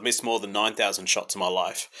says, I've missed more than 9,000 shots in my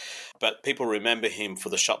life. But people remember him for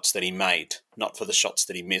the shots that he made, not for the shots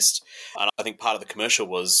that he missed. And I think part of the commercial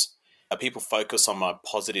was People focus on my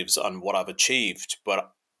positives, on what I've achieved,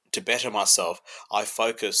 but to better myself, I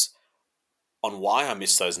focus on why I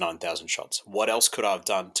missed those 9,000 shots. What else could I have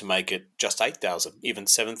done to make it just 8,000, even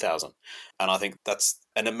 7,000? And I think that's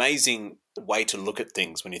an amazing way to look at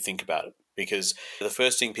things when you think about it, because the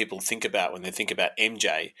first thing people think about when they think about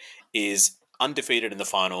MJ is undefeated in the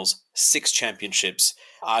finals, 6 championships,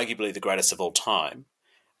 arguably the greatest of all time.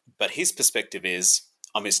 But his perspective is,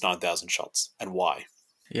 I missed 9,000 shots. And why?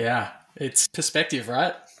 Yeah, it's perspective,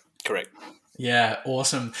 right? Correct. Yeah,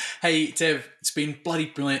 awesome. Hey, Dev, it's been bloody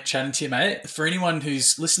brilliant chatting to you, mate. For anyone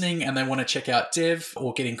who's listening and they want to check out Dev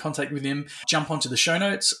or get in contact with him, jump onto the show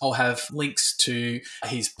notes. I'll have links to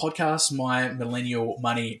his podcast, My Millennial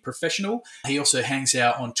Money Professional. He also hangs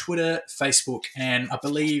out on Twitter, Facebook, and I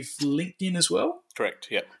believe LinkedIn as well. Correct,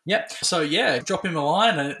 yeah. Yep. So, yeah, drop him a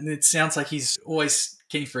line. And it sounds like he's always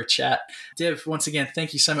keen for a chat. Dev, once again,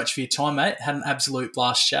 thank you so much for your time, mate. Had an absolute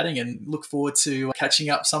blast chatting and look forward to catching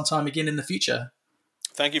up sometime again in the future.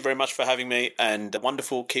 Thank you very much for having me, and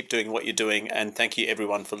wonderful. Keep doing what you're doing, and thank you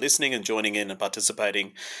everyone for listening and joining in and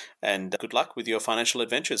participating, and good luck with your financial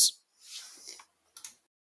adventures.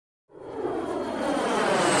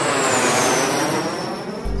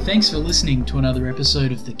 Thanks for listening to another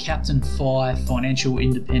episode of the Captain Fi Financial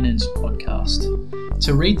Independence Podcast.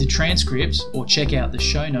 To read the transcript or check out the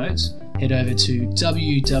show notes, head over to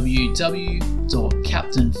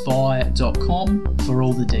www.captainfi.com for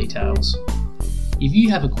all the details. If you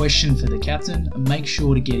have a question for the captain, make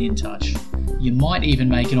sure to get in touch. You might even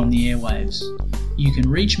make it on the airwaves. You can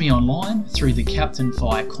reach me online through the Captain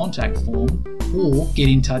Fi contact form or get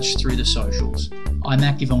in touch through the socials. I'm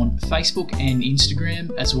active on Facebook and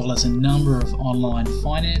Instagram, as well as a number of online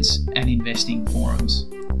finance and investing forums.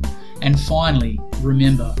 And finally,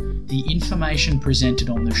 remember, the information presented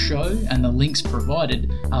on the show and the links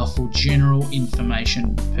provided are for general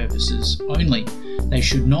information purposes only. They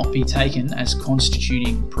should not be taken as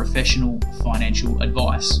constituting professional financial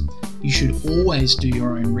advice. You should always do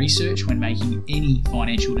your own research when making any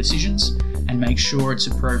financial decisions and make sure it's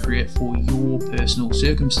appropriate for your personal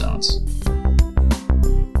circumstance.